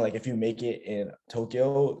saying like if you make it in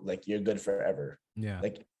Tokyo, like you're good forever. Yeah.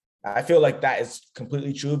 Like I feel like that is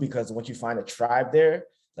completely true because once you find a tribe there,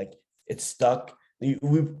 like it's stuck.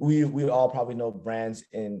 We all probably know brands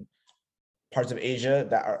in parts of Asia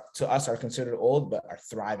that are to us are considered old but are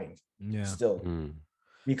thriving still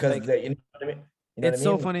because Like, they, you know what I mean? You know it's what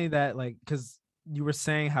I mean? so funny that like because you were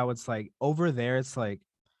saying how it's like over there it's like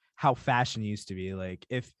how fashion used to be. Like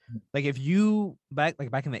if you back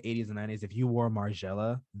in the 80s and 90s, if you wore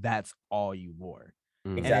Margiela, that's all you wore.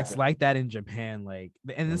 And it's Exactly. like that in Japan, like,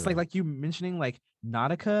 and it's like you mentioning like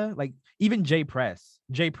Nautica, like even J Press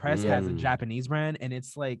has a Japanese brand, and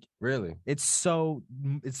it's like Really, it's so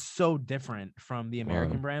different from the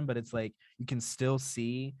American brand, but it's like you can still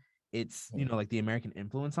see it's, you know, like the American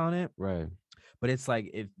influence on it, right? but it's like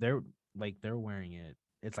if they're wearing it,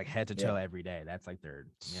 it's like head to toe every day. That's like their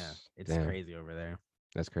it's crazy over there.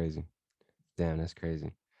 That's crazy. Damn, that's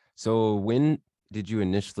crazy. So when did you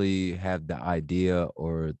initially have the idea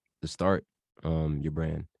or the start your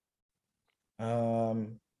brand? I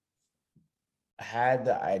had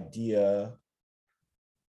the idea.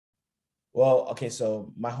 Well, okay,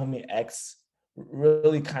 so my homie X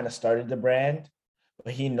really kind of started the brand,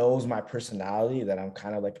 but he knows my personality that I'm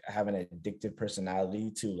kind of like I have an addictive personality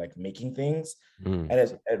to like making things. And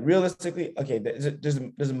it's realistically, okay,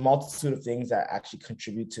 there's a multitude of things that actually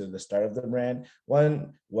contribute to the start of the brand.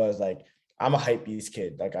 One was like I'm a hypebeast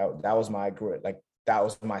kid. Like that was my that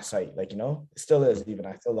was my site. Like, you know, it still is even.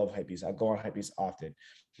 I still love hypebeast. I go on hypebeast often.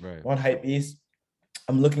 Right. On hypebeast,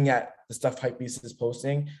 I'm looking at the stuff hypebeast is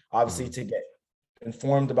posting, obviously to get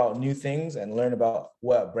informed about new things and learn about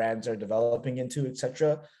what brands are developing into,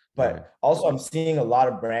 etc. But also I'm seeing a lot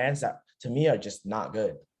of brands that to me are just not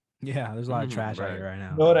good. Yeah, there's a lot of trash out here right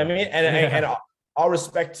now. You know what I mean? And all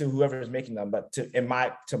respect to whoever is making them, but to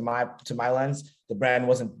my lens, the brand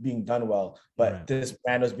wasn't being done well. But this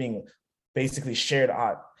brand was being basically shared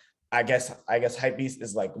on. I guess hypebeast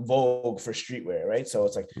is like Vogue for streetwear, right? So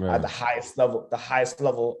it's like at the highest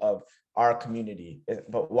level of our community.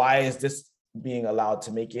 But why is this being allowed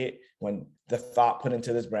to make it when the thought put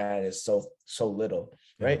into this brand is so little,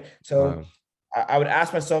 right? So I would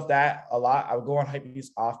ask myself that a lot. I would go on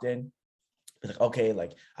hypebeast often. Like, okay,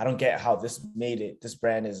 like I don't get how this made it. This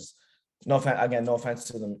brand is no offense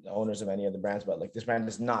to the owners of any of the brands, but like this brand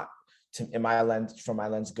is not from my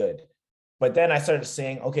lens good. But then I started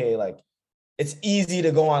saying, okay, like it's easy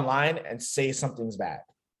to go online and say something's bad.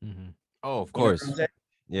 Oh, of course.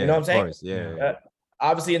 You know what I'm saying? Yeah.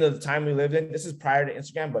 Obviously, in the time we lived in, this is prior to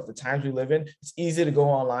Instagram, but the times we live in, it's easy to go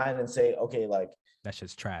online and say, okay, like that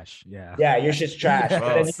shit's trash. Yeah, your shit's trash.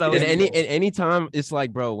 Bro. So any time it's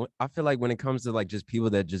like, bro, I feel like when it comes to like just people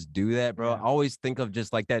that just do that, bro, I always think of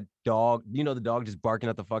just like that dog, you know, the dog just barking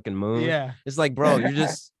at the fucking moon. Yeah. It's like, bro, you're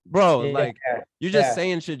just, like you're just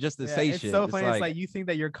saying shit just to say it's shit. So funny. It's like you think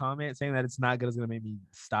that your comment saying that it's not good is gonna make me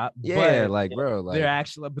stop. Yeah, like, bro, like they're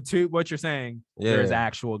actually, but to what you're saying, there's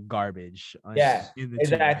actual garbage. In the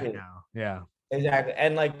exactly. Right now. Yeah, exactly.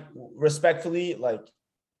 And like respectfully,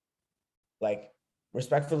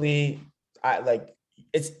 respectfully, I like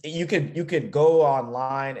it's you could go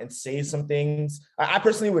online and say some things. I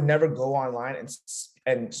personally would never go online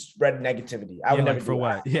and spread negativity. I would never for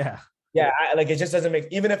what? Yeah, like it just doesn't make.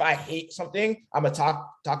 Even if I hate something, I'm gonna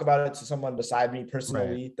talk about it to someone beside me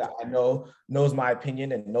personally that I know knows my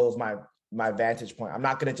opinion and knows my vantage point. I'm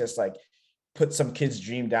not gonna just like put some kid's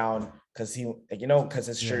dream down because he, like, you know, because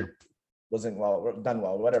his shirt wasn't done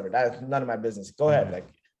well, whatever. That's none of my business. Go ahead, like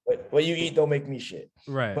what you eat don't make me shit.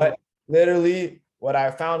 Right. But literally, what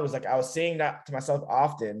I found was like I was saying that to myself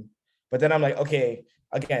often, but then I'm like, okay,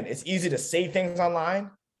 again, it's easy to say things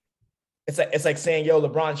online. It's like saying, yo,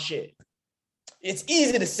 LeBron shit. It's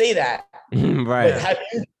easy to say that. Right.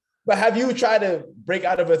 But have you tried to break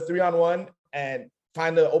out of a 3-on-1 and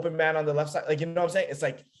find the open man on the left side? Like, you know what I'm saying? It's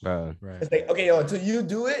like, it's like, okay, yo, until you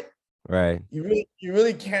do it, you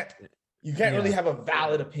really can't. You can't really have a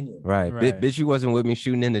valid opinion. Right. Bitch, you wasn't with me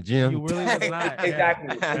shooting in the gym. You really was not.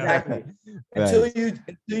 Exactly. Until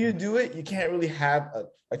you do it, you can't really have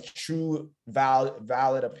a true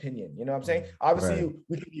valid opinion. You know what I'm saying? Obviously,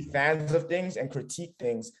 we can be fans of things and critique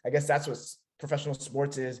things. I guess that's what professional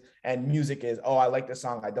sports is and music is. Oh, I like this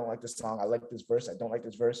song. I don't like this song. I like this verse. I don't like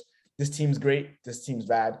this verse. This team's great. This team's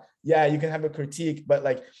bad. Yeah, you can have a critique, but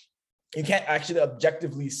like you can't actually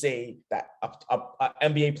objectively say that a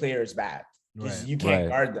NBA player is bad because Right. you can't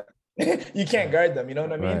guard them. You can't guard them. You know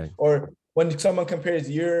what I mean? Right. Or when someone compares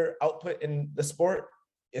your output in the sport,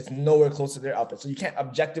 it's nowhere close to their output. So you can't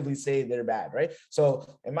objectively say they're bad, right?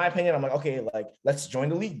 So in my opinion, I'm like, okay, like let's join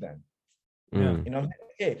the league then. Mm. You know,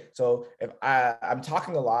 okay. So if I'm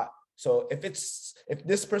talking a lot, so if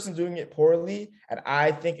this person's doing it poorly and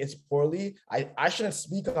I think it's poorly, I shouldn't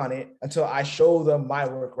speak on it until I show them my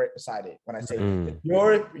work right beside it. When I say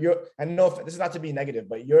your and no, this is not to be negative,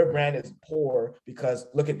 but your brand is poor because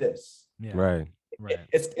look at this. Yeah. Right. Right.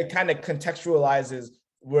 It kind of contextualizes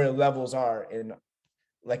where levels are in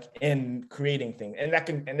creating things,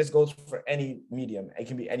 and this goes for any medium. It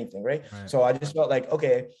can be anything, right? So I just felt like,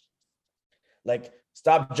 okay, like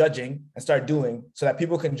stop judging and start doing so that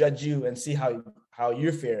people can judge you and see how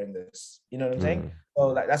you're faring this. You know what I'm saying?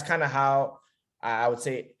 So that's kind of how I would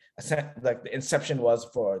say like the inception was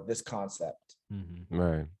for this concept.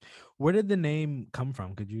 Right. Where did the name come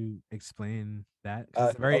from? Could you explain that?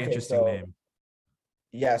 It's a very interesting name.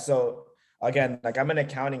 Yeah. So again, like I'm an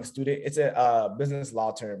accounting student. It's a business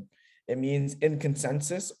law term. It means in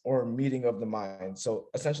consensus or meeting of the mind. So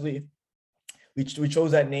essentially, we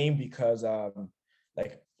chose that name because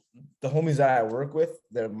like the homies that I work with,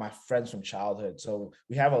 they're my friends from childhood. So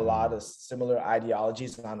we have a lot of similar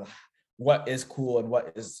ideologies on what is cool and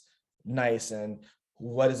what is nice and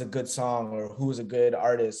what is a good song or who is a good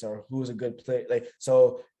artist or who is a good play. Like,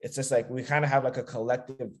 so it's just like we kind of have like a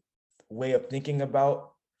collective way of thinking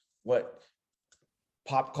about what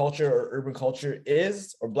pop culture or urban culture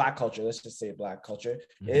is, or Black culture. Let's just say Black culture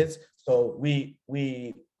is. So we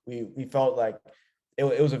felt like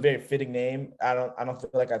it was a very fitting name. I don't feel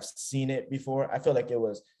like I've seen it before. I feel like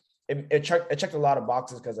it checked a lot of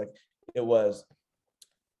boxes because like it was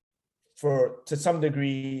to some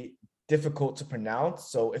degree difficult to pronounce.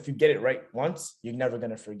 So if you get it right once, you're never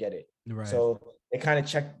gonna forget it. Right. So it kind of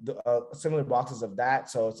checked the similar boxes of that.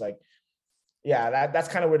 So it's like, yeah, that's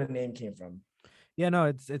kind of where the name came from. Yeah, no,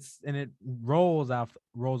 it's and it rolls off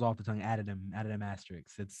the tongue. Addendum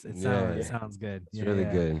asterisk. It sounds good. It's really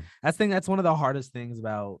good. That's one of the hardest things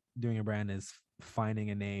about doing a brand is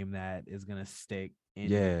finding a name that is gonna stick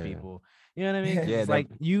in with people. You know what I mean? Yeah, it's like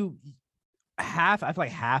I feel like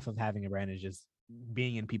half of having a brand is just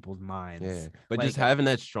being in people's minds. Yeah, but like, just having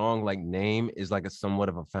that strong like name is like a somewhat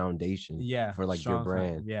of a foundation. Yeah, for like your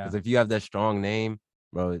brand. Yeah, because if you have that strong name,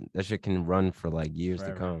 bro, that shit can run for like years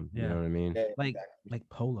to come. Yeah. You know what I mean? Yeah, like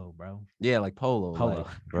Polo, bro. Yeah, like Polo. Like,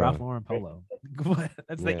 Ralph Lauren Polo.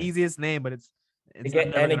 That's the easiest name, but it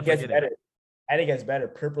gets better. And it gets better.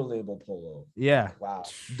 Purple Label Polo. Yeah. Like, wow.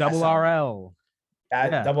 Double RL.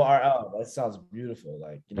 Double RL. That sounds beautiful.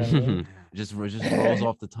 Like, you know what I mean? just rolls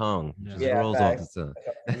off the tongue. Rolls off the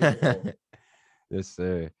tongue. Yes,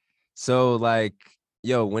 sir. So like,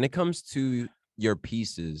 yo, when it comes to your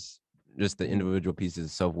pieces, just the individual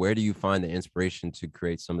pieces. So where do you find the inspiration to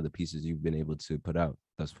create some of the pieces you've been able to put out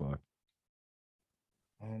thus far?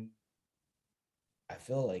 I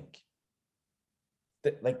feel like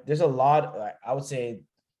there's a lot. I would say.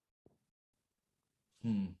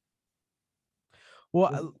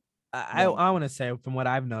 Well, I want to say from what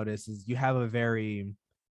I've noticed is you have a very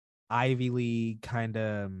Ivy League kind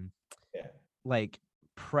of like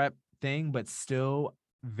prep thing, but still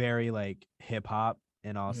very like hip hop.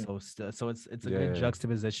 And also so it's a good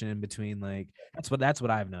juxtaposition in between. Like that's what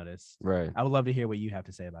I've noticed. Right. I would love to hear what you have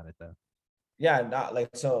to say about it though. Yeah, not like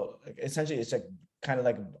so. Like, essentially, it's like kind of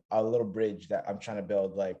like a little bridge that I'm trying to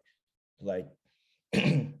build. Like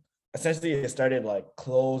essentially, it started like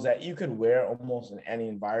clothes that you could wear almost in any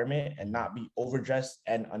environment and not be overdressed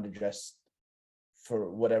and underdressed for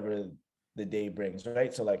whatever the day brings.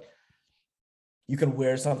 Right. So like, you can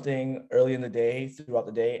wear something early in the day, throughout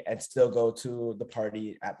the day, and still go to the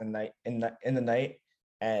party at the night in the night,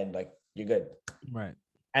 and like you're good. Right.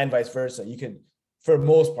 And vice versa. You could, for the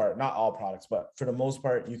most part, not all products, but for the most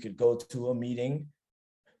part, you could go to a meeting.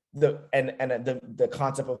 The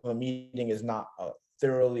concept of a meeting is not a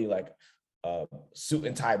thoroughly like suit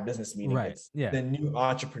and tie business meeting. Right. It's the new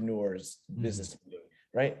entrepreneurs business meeting.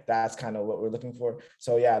 Right, that's kind of what we're looking for.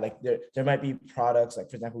 So yeah, like there might be products, like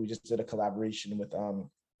for example, we just did a collaboration with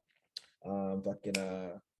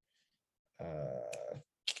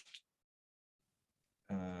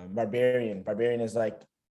Barbarian. Barbarian is like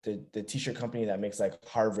the t-shirt company that makes like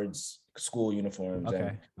Harvard's school uniforms.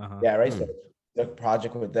 Okay. And yeah, right. So the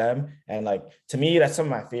project with them, and like to me, that's some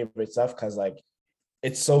of my favorite stuff because like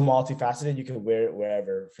it's so multifaceted. You can wear it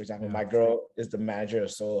wherever. For example, my girl is the manager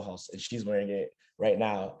of Soho House, and she's wearing it right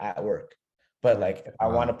now at work. But like, if I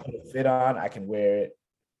want to put a fit on, I can wear it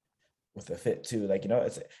with the fit too. Like,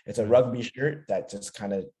 it's a rugby shirt that just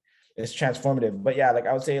kind of is transformative. But yeah, like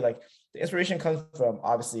I would say like the inspiration comes from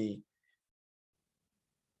obviously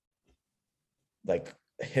like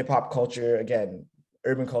hip hop culture, again,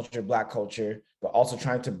 urban culture, Black culture, but also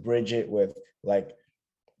trying to bridge it with like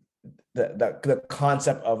the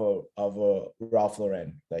concept of a Ralph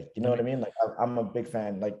Lauren. Like, you know what I mean? Like I'm a big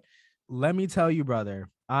fan. Like, let me tell you, brother,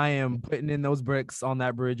 I am putting in those bricks on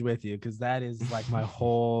that bridge with you, because that is like my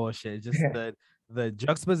whole shit. Just the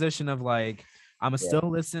juxtaposition of like, I'm still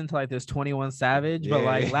listening to like this 21 Savage, but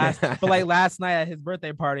last night at his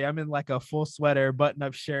birthday party, I'm in like a full sweater, button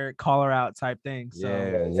up shirt, collar out type thing. So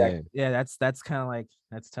exactly. That's kind of like,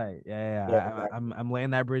 that's tight. Yeah. Exactly. I'm laying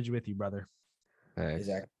that bridge with you, brother. Nice.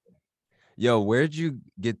 Exactly. Yo, where'd you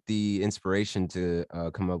get the inspiration to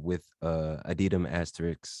come up with Aditum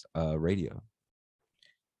Asterix radio?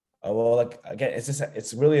 Well, like again,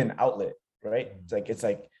 it's really an outlet, right? It's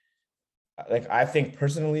like I think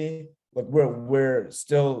personally, like we're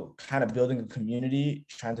still kind of building a community,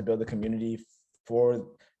 trying to build a community for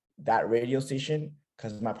that radio station,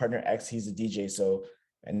 because my partner X, he's a DJ, so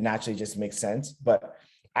it naturally just makes sense. But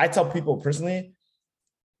I tell people personally,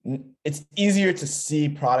 it's easier to see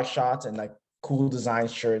product shots and like cool design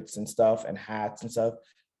shirts and stuff and hats and stuff.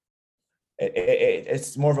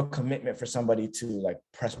 It's more of a commitment for somebody to like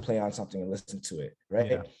press play on something and listen to it, right?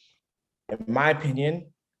 Yeah. In my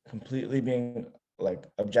opinion, completely being like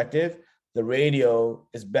objective, the radio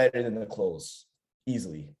is better than the clothes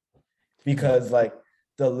easily, because like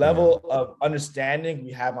the level of understanding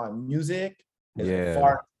we have on music is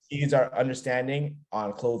far exceeds our understanding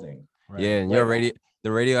on clothing. Right. Yeah, and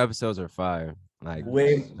the radio episodes are fire. Like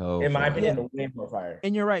in my opinion, way more fire.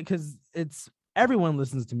 And you're right, because everyone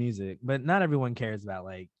listens to music, but not everyone cares about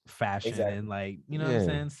like fashion and like, you know what I'm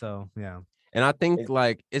saying? So yeah. And I think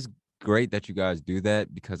like it's great that you guys do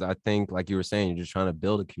that, because I think like you were saying, you're just trying to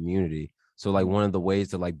build a community. So like one of the ways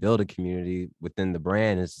to like build a community within the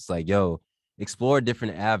brand is just like, yo, explore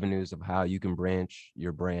different avenues of how you can branch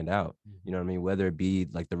your brand out. You know what I mean? Whether it be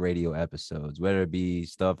like the radio episodes, whether it be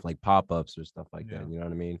stuff like pop-ups or stuff like that. You know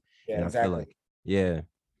what I mean? Yeah, and exactly. I feel like,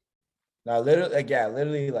 Now,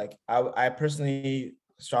 literally, like I personally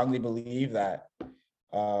strongly believe that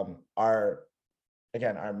our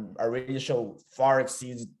radio show far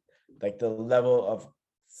exceeds like the level of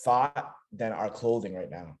thought than our clothing right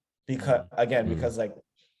now. Because because like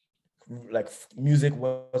music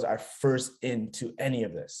was our first into any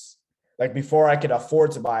of this. Like before I could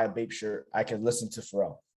afford to buy a Bape shirt, I could listen to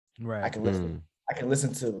Pharrell. Right. I can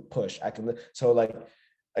listen to Push. So like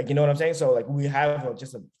you know what I'm saying? So like we have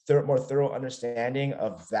just a more thorough understanding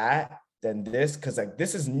of that than this, because like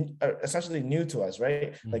this is essentially new to us,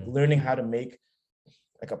 right? Like learning how to make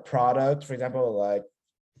like a product, for example, like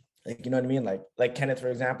you know what I mean? Like Kenneth, for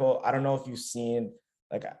example, I don't know if you've seen,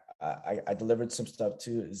 like I delivered some stuff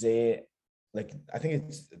to Zay, like I think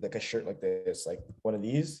it's like a shirt like this, like one of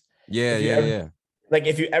these. Yeah. Like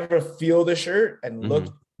if you ever feel the shirt and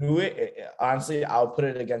look through it, honestly, I'll put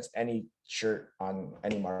it against any shirt on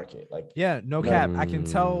any market. Like no cap, I can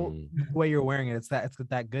tell the way you're wearing it. It's got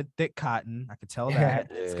that good thick cotton. I could tell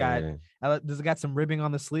that. It's got does it got some ribbing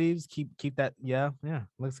on the sleeves? Keep that. Yeah,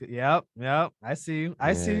 looks good. Yep. I see you.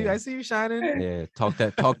 I see you shining. Yeah, talk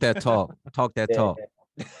that talk. Talk that talk.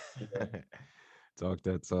 Talk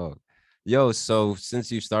that talk. Yo, so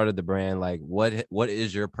since you started the brand, like what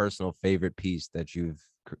is your personal favorite piece that you've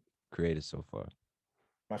created so far?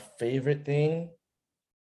 My favorite thing,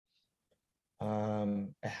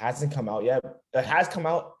 it hasn't come out yet. It has come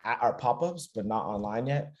out at our pop-ups, but not online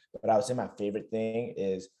yet. But I would say my favorite thing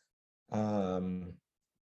is we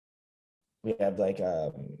have like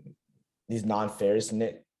these non-Ferris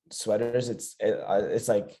knit sweaters. It's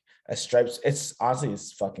like a stripes. It's honestly,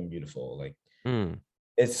 it's fucking beautiful. Like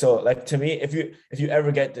it's so, like, to me, if you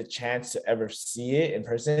ever get the chance to ever see it in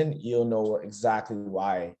person, you'll know exactly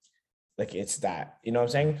why. Like it's that, you know what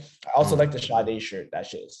I'm saying? I also like the Sade shirt. That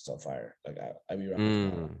shit is so fire. Like I be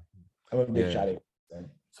rocking. I'm a big Sade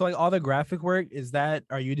fan. So like all the graphic work,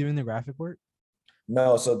 are you doing the graphic work?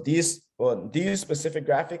 No, so these specific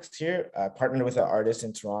graphics here, I partnered with an artist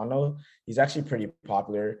in Toronto. He's actually pretty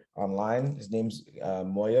popular online. His name's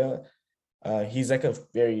Moya. He's like a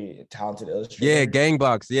very talented illustrator. Yeah,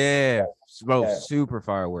 Gangbox. Yeah. Bro, super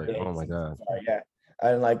firework. Oh my god. Yeah.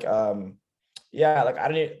 And like like I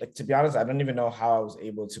don't, like, to be honest, I don't even know how I was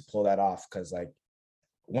able to pull that off, because like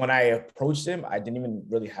when I approached him, I didn't even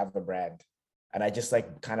really have a brand, and I just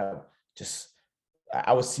like kind of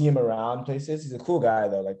I would see him around places. He's a cool guy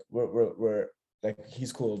though. Like we're like,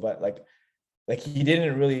 he's cool, but like he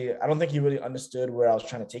didn't really. I don't think he really understood where I was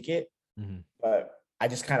trying to take it. But I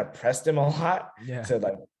just kind of pressed him a lot Yeah. to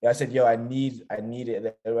like, I said, yo, I need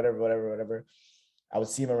it, whatever. I would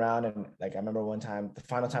see him around, and like I remember one time, the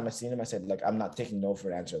final time I seen him, I said, like, I'm not taking no for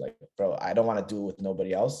an answer. Like, bro, I don't want to do it with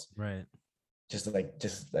nobody else. Right. Just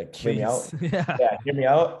like hear me out. Please. Yeah. Yeah, hear me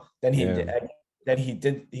out. Then Yeah. he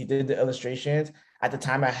did the illustrations. At the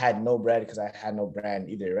time, I had no bread because I had no brand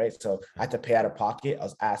either, right? So I had to pay out of pocket. I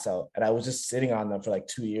was ass out, and I was just sitting on them for like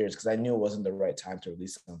 2 years because I knew it wasn't the right time to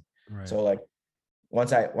release them. Right. So like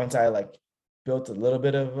once I like built a little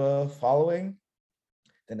bit of a following,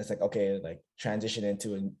 then it's like, okay, like transition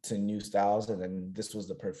into new styles, and then this was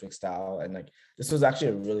the perfect style, and like this was actually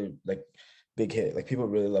a really like big hit. Like people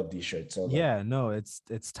really love these shirts. So like, Yeah, no, it's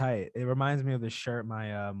tight. It reminds me of the shirt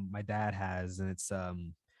my dad has, and it's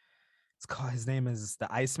called, his name is the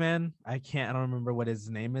Iceman. I don't remember what his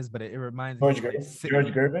name is, but it reminds me of, like,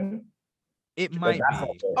 George Gervin. it might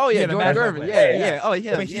be. Oh yeah, the Jordan basketball Gervin. player. Yeah. Oh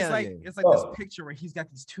yeah. But he's like, yeah. it's like Oh. this picture where he's got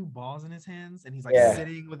these two balls in his hands, and he's like Yeah.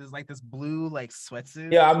 sitting with his like this blue like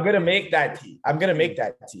sweatsuit. Yeah, I'm gonna make that tee.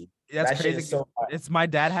 That's That shit crazy. is so fire. It's my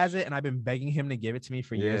dad has it, and I've been begging him to give it to me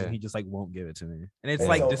for years, Yeah. and he just like won't give it to me. And it's It's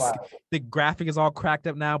like so this. fire. The graphic is all cracked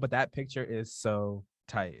up now, but that picture is so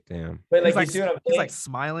tight. Damn. But like, He's like, you see what I'm he's saying? like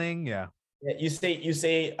smiling. Yeah. Yeah, you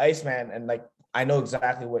say Iceman, and like I know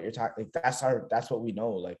exactly what you're talking. Like that's what we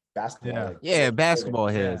know. Like basketball. Yeah. Like, Yeah, basketball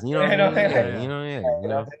heads. You know. I know, What I mean? yeah, Yeah, you know. Yeah. you You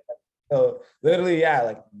know? know. So literally, yeah,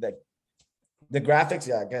 like the graphics,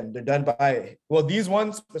 yeah, again, they're done by, well, these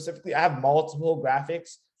ones specifically, I have multiple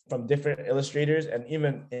graphics from different illustrators, and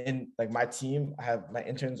even in like my team, I have my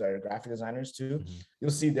interns are graphic designers too. Mhm.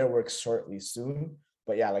 You'll see their work shortly soon.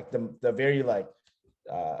 But yeah, like the very like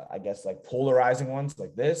I guess like polarizing ones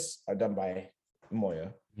like this are done by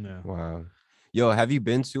Moya. Yeah. Wow. Yo, have you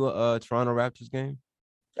been to a Toronto Raptors game?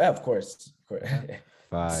 Yeah, of course.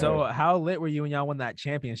 Fire. So how lit were you when y'all won that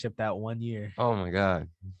championship that one year? Oh my God.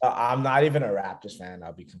 I'm not even a Raptors fan.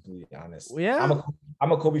 I'll be completely honest. Yeah?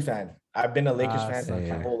 I'm a Kobe fan. I've been a Lakers fan for my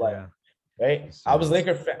same. whole life. Yeah. Right? I was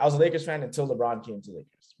a Lakers fan until LeBron came to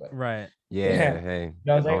Lakers. But Right. Yeah. Yeah. Hey. you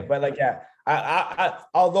know what I'm saying? But like, yeah, I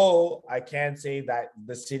although I can say that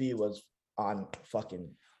the city was on fucking.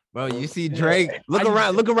 Bro, you see Drake. Look I-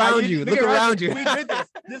 around. Look around you. Look around you. We did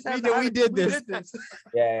this. We did this.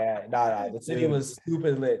 Yeah. No. The city Dude. was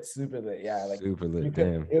super lit. Yeah. Like Super you lit.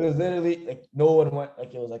 could- Damn. it was literally like no one went.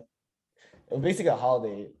 Like it was basically a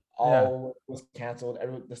holiday. All was canceled.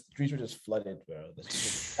 The streets were just flooded, bro.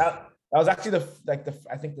 That was actually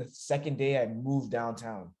I think the second day I moved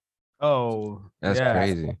downtown. Oh, That's yeah.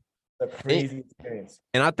 crazy. The crazy experience.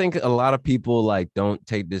 And I think a lot of people like don't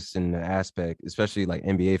take this in the aspect, especially like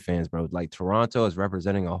NBA fans, bro. Like Toronto is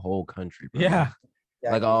representing a whole country, bro. Yeah.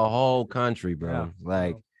 Like a whole country, bro. Yeah.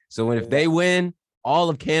 Like, so if they win, all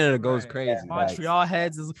of Canada goes Right. crazy. Like, Montreal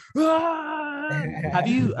heads is. Have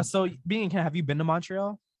you? So being in Canada, have you been to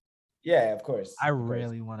Montreal? Yeah, of course. I of course.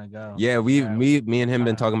 really want to go. yeah, me and him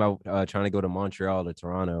been Uh, talking about trying to go to Montreal or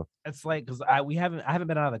Toronto. It's like because I haven't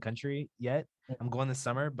been out of the country yet. I'm going this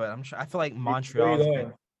summer, but I'm sure I feel like Where Montreal. you going?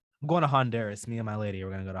 I'm going to Honduras. Me and my lady,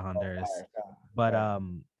 we're gonna go to Honduras. Fire. But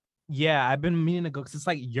yeah, I've been meaning to go because it's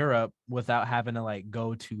like Europe without having to like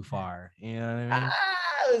go too far. You know what I mean?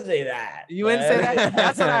 I would say that. You wouldn't say that?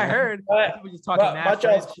 That's what I heard. But- People just talking But mad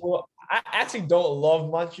Montreal's French. cool. I actually don't love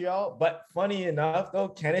Montreal, but funny enough, though,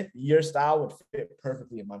 Kenneth, your style would fit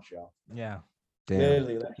perfectly in Montreal. Yeah, Damn.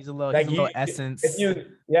 Literally, like, he's a little, Like he's a little you- essence. if you,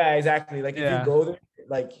 yeah, exactly. Like if Yeah. you go there,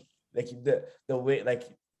 like the way, like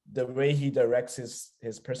the way he directs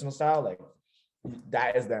his personal style, like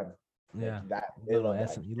that is them. Like, Yeah. that You little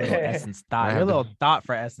essence, you little essence thought. have You're a to- little thought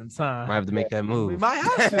for essence, huh? Might have to make that move. We might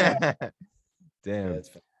have to. Damn. It's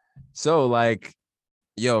fun. So like,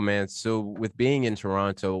 yo, man. So with being in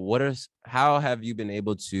Toronto, how have you been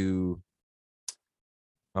able to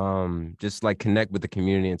just like connect with the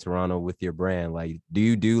community in Toronto with your brand? Like, do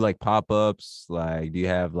you do like pop-ups? Like, do you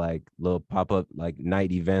have like little pop-up like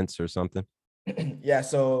night events or something? Yeah,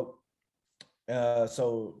 so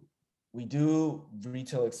we do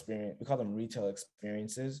retail experience. We call them retail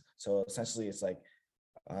experiences. So essentially, it's like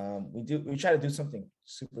we try to do something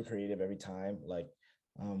super creative every time. Like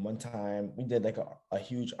one time we did like a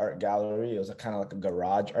huge art gallery. It was kind of like a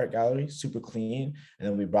garage art gallery, super clean, and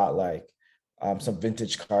then we brought like some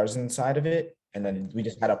vintage cars inside of it, and then we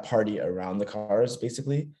just had a party around the cars,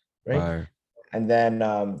 basically, right? Fire. And then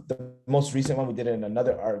the most recent one we did in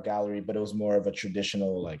another art gallery, but it was more of a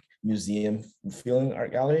traditional like museum feeling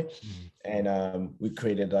art gallery. And we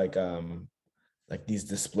created like these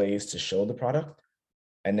displays to show the product.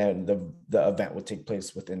 And then the event would take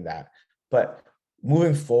place within that. But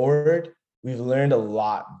moving forward, we've learned a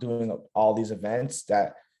lot doing all these events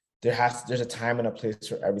that there's a time and a place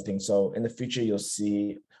for everything. So in the future, you'll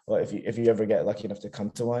see, well, if you ever get lucky enough to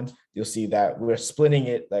come to one, you'll see that we're splitting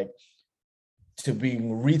it like to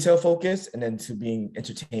being retail focused and then to being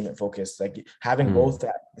entertainment focused. Like having both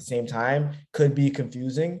at the same time could be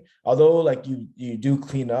confusing. Although like you do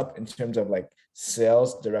clean up in terms of like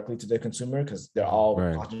sales directly to the consumer because they're all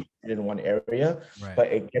concentrated in one area. Right.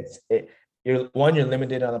 But you're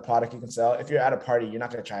limited on the product you can sell. If you're at a party, you're not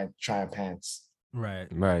gonna try on pants. Right.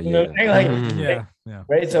 You know what I'm saying? Like, yeah.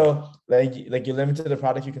 Right. So like you're limited to the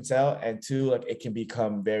product you can sell, and two, like it can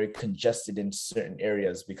become very congested in certain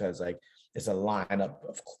areas because like it's a lineup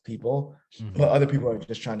of people, but other people are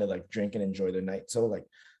just trying to like drink and enjoy their night. So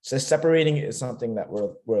separating is something that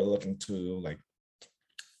we're looking to like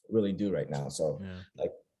really do right now. So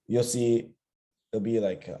like you'll see it'll be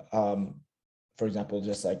like for example,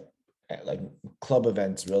 just like club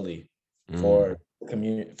events really for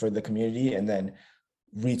the community, and then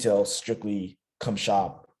retail strictly come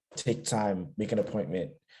shop, take time, make an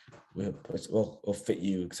appointment, we'll fit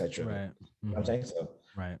you, etc. Right. You know what I'm saying? So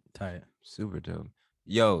right, tight. Super dope.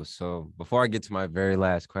 Yo, so before I get to my very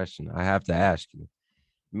last question, I have to ask you.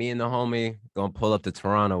 Me and the homie gonna pull up to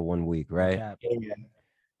Toronto one week, right? yeah.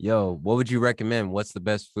 Yo, what would you recommend? What's the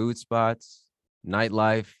best food spots,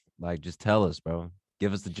 nightlife? Like, just tell us, bro.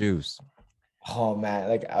 Give us the juice. Oh man,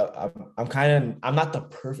 like I'm not the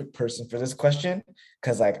perfect person for this question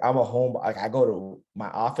because like I'm a home, like I go to my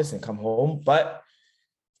office and come home, but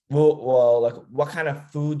well, like what kind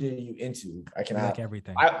of food are you into? I can like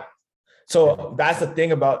everything. So that's the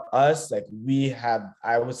thing about us. Like we have,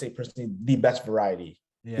 I would say personally, the best variety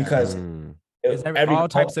because all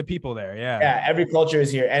types of people there. Yeah, every culture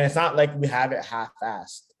is here, and it's not like we have it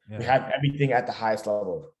half-assed. We have everything at the highest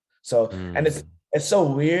level. So and it's so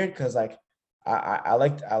weird because like I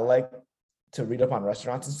like to read up on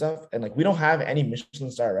restaurants and stuff, and like we don't have any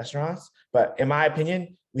Michelin star restaurants, but in my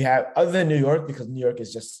opinion, we have, other than New York, because New York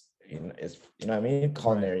is just is what I mean,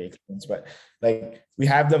 culinary experience, but like we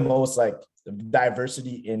have the most like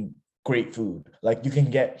diversity in great food. Like you can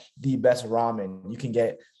get the best ramen, you can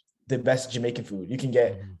get the best Jamaican food, you can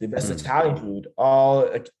get the best Italian food, all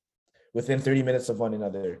like within 30 minutes of one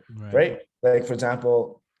another, right? Like for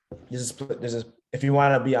example, there's this if you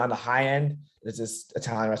want to be on the high end, there's this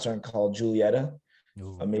Italian restaurant called Giulietta.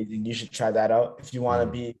 Amazing, you should try that out. If you want to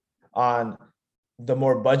be on the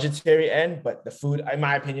more budgetary end, but the food, in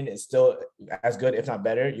my opinion, is still as good, if not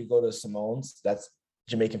better, you go to Simone's. That's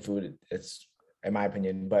Jamaican food. It's, in my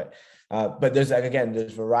opinion, but there's like, again,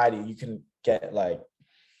 there's variety. You can get like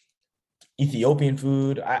Ethiopian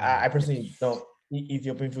food. I personally don't eat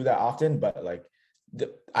Ethiopian food that often, but like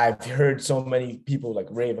I've heard so many people like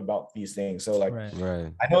rave about these things. So like,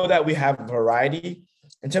 I know that we have variety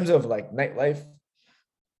in terms of like nightlife.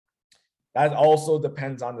 That also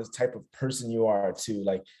depends on the type of person you are too.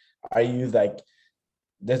 Like, are you like,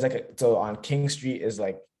 there's like, so on King Street is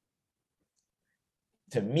like,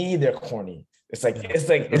 to me, they're corny. It's like, you know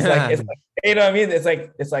what I mean? It's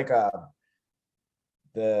like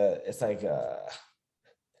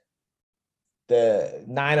the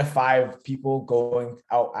 9 to 5 people going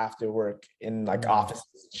out after work in like offices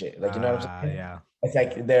and shit. Like, you know what I'm saying? Yeah. It's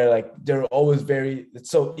like they're always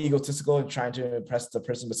it's so egotistical and trying to impress the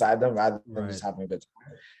person beside them rather than just having a good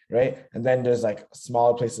time, right? And then there's like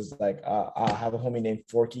smaller places like I have a homie named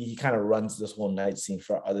Forky. He kind of runs this whole night scene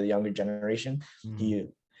for the younger generation. He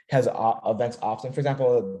has events often. For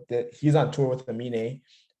example, he's on tour with Amine.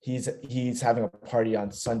 He's having a party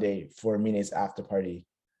on Sunday for Amine's after party,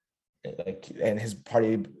 like, and his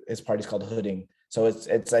party's called Hooding. So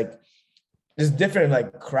it's like there's different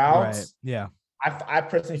like crowds. Yeah. I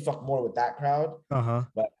personally fuck more with that crowd,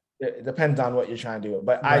 but it depends on what you're trying to do.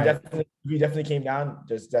 But if you definitely came down,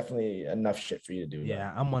 there's definitely enough shit for you to do.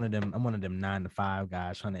 Yeah, I'm one of them 9 to 5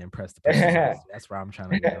 guys trying to impress the person. That's where I'm trying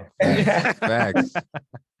to go. Facts.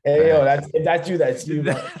 Hey, yo, that's you. That's you.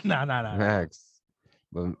 Nah. Facts.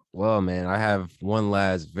 But well, man, I have one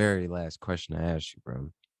very last question to ask you, bro.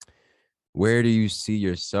 Where do you see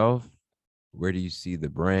yourself? Where do you see the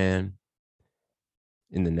brand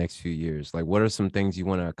in the next few years? Like, what are some things you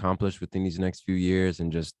want to accomplish within these next few years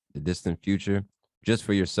and just the distant future, just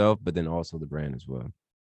for yourself, but then also the brand as well?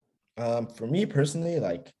 For me personally,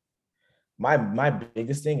 like my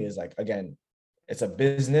biggest thing is like, again, it's a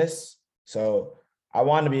business, so I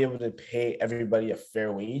want to be able to pay everybody a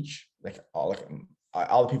fair wage, like all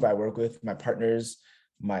the people I work with, my partners,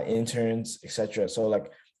 my interns, etc. So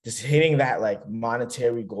like just hitting that like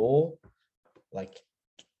monetary goal, like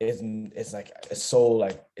it's so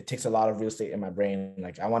like it takes a lot of real estate in my brain.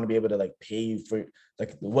 Like I want to be able to like pay you for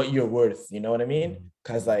like what you're worth, you know what I mean?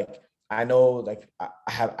 Because like I know like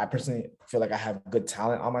I personally feel like I have good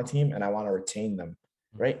talent on my team and I want to retain them,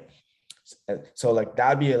 right? So like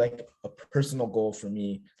that'd be like a personal goal for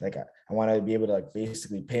me. Like I want to be able to like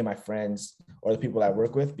basically pay my friends or the people I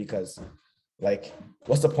work with, because like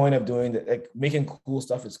what's the point of doing that? Like making cool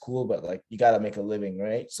stuff is cool, but like you got to make a living,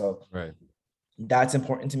 right? So Right. that's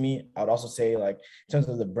important to me. I would also say like in terms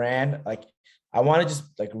of the brand, like I want to just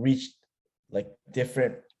like reach like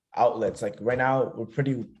different outlets. Like right now we're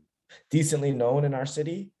pretty decently known in our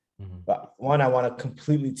city, but one, I want to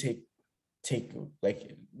completely take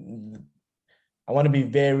like I want to be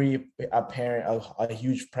very apparent of a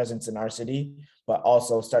huge presence in our city, but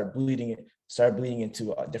also start bleeding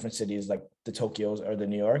into different cities like the Tokyos or the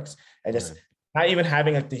New Yorks, and just not even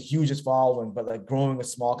having like the hugest following, but like growing a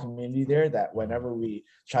small community there that whenever we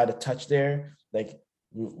try to touch there, like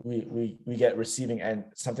we get receiving and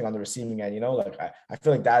something on the receiving end, you know, like I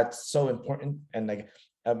feel like that's so important. And like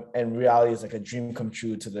and reality is like a dream come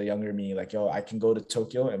true to the younger me. Like, yo, I can go to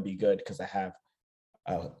Tokyo and be good because I have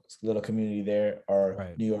a little community there,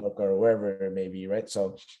 or New York, or wherever it may be, right?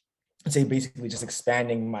 So I'd say basically just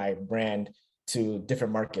expanding my brand to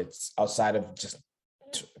different markets outside of just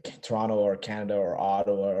Toronto or Canada or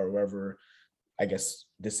Ottawa or wherever I guess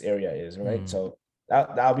this area is, right? So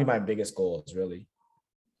that'll be my biggest goal, is really.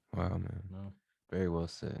 Wow, man. No. Very well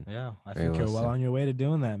said. Yeah, I think you're well on your way to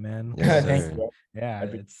doing that, man. Yes, thank you. Yeah,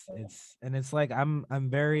 it's like I'm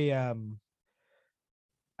very I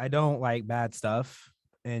don't like bad stuff,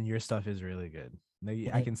 and your stuff is really good.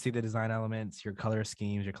 I can see the design elements, your color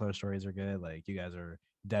schemes, your color stories are good. Like you guys are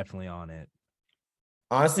definitely on it.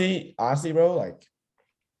 Honestly, bro, like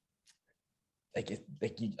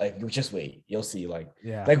you just wait, you'll see. Like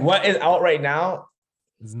what is out right now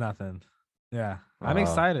is nothing. Yeah, I'm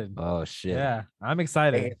excited. Oh shit. Yeah, I'm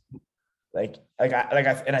excited. I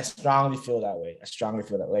strongly feel that way.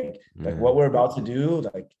 Like what we're about to do,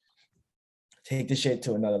 like take this shit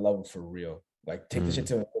to another level for real. Like take this shit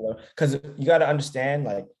to another level, because you got to understand,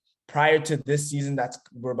 like prior to this season that's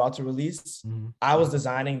we're about to release, I was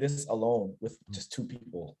designing this alone with just 2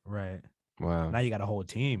 people. Right. Wow. Now you got a whole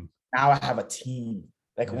team. Now I have a team.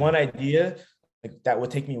 Like one idea like that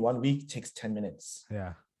would take me 1 week takes 10 minutes.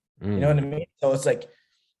 Yeah. You know what I mean? So it's like,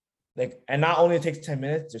 and not only it takes 10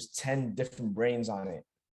 minutes, there's 10 different brains on it.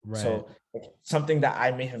 Right. So like, something that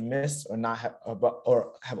I may have missed or not have,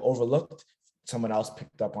 or have overlooked, someone else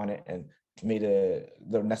picked up on it and made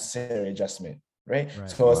the necessary adjustment. Right.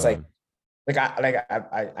 So it's like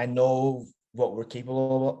I know what we're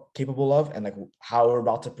capable of, and like how we're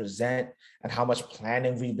about to present and how much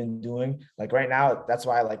planning we've been doing. Like right now, that's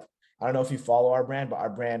why, like, I don't know if you follow our brand, but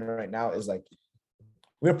our brand right now is like,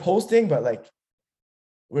 we're posting, but like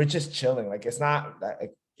we're just chilling. Like it's not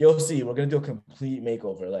like, you'll see, we're gonna do a complete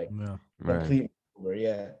makeover, like complete makeover.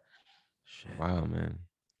 Yeah. Shit. Wow, man.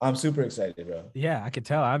 I'm super excited, bro. Yeah, I could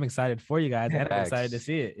tell. I'm excited for you guys, and I'm excited to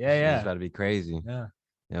see it. Yeah. It's about to be crazy. Yeah.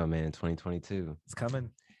 Yo, man, 2022. It's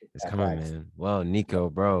coming. It's coming, man. Well,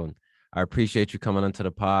 Nico, bro, I appreciate you coming onto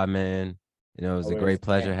the pod, man. You know, it was a great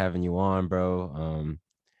pleasure having you on, bro.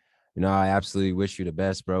 You know, I absolutely wish you the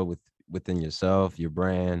best, bro, within yourself, your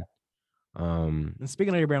brand. And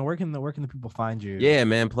speaking of your brand, where can the people find you? Yeah,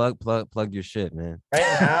 man, plug your shit, man.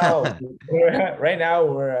 Right now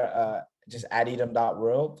we're just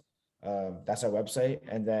adidum.world. That's our website,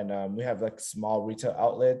 and then we have like small retail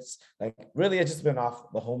outlets. Like really, it's just been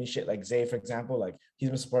off the homie shit. Like Zay, for example, like he's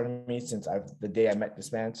been supporting me since the day I met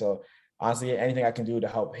this man. So honestly, anything I can do to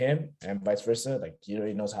help him and vice versa, like he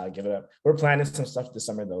already knows how to give it up. We're planning some stuff this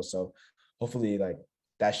summer though, so hopefully like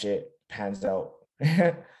that shit pans out.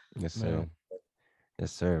 Yes, sir. Man.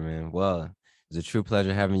 Yes, sir, man. Well, it's a true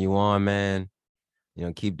pleasure having you on, man. You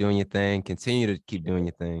know, keep doing your thing. Continue to keep doing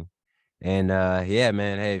your thing. And yeah,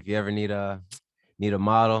 man. Hey, if you ever need a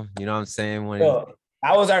model, you know what I'm saying?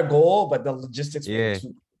 That was our goal, but the logistics were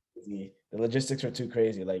too crazy. The logistics were too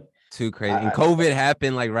crazy. Like too crazy. And COVID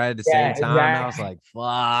happened like right at the same time. Exactly. I was like,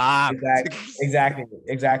 fuck.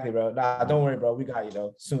 Exactly, bro. Nah, don't worry, bro. We got you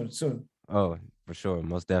though. Soon. Oh, for sure.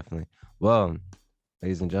 Most definitely. Well,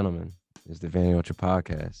 ladies and gentlemen, it's the Vanny Ultra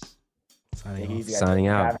Podcast. Signing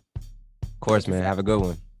out. Of course, man. Have a good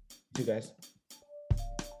one. You guys.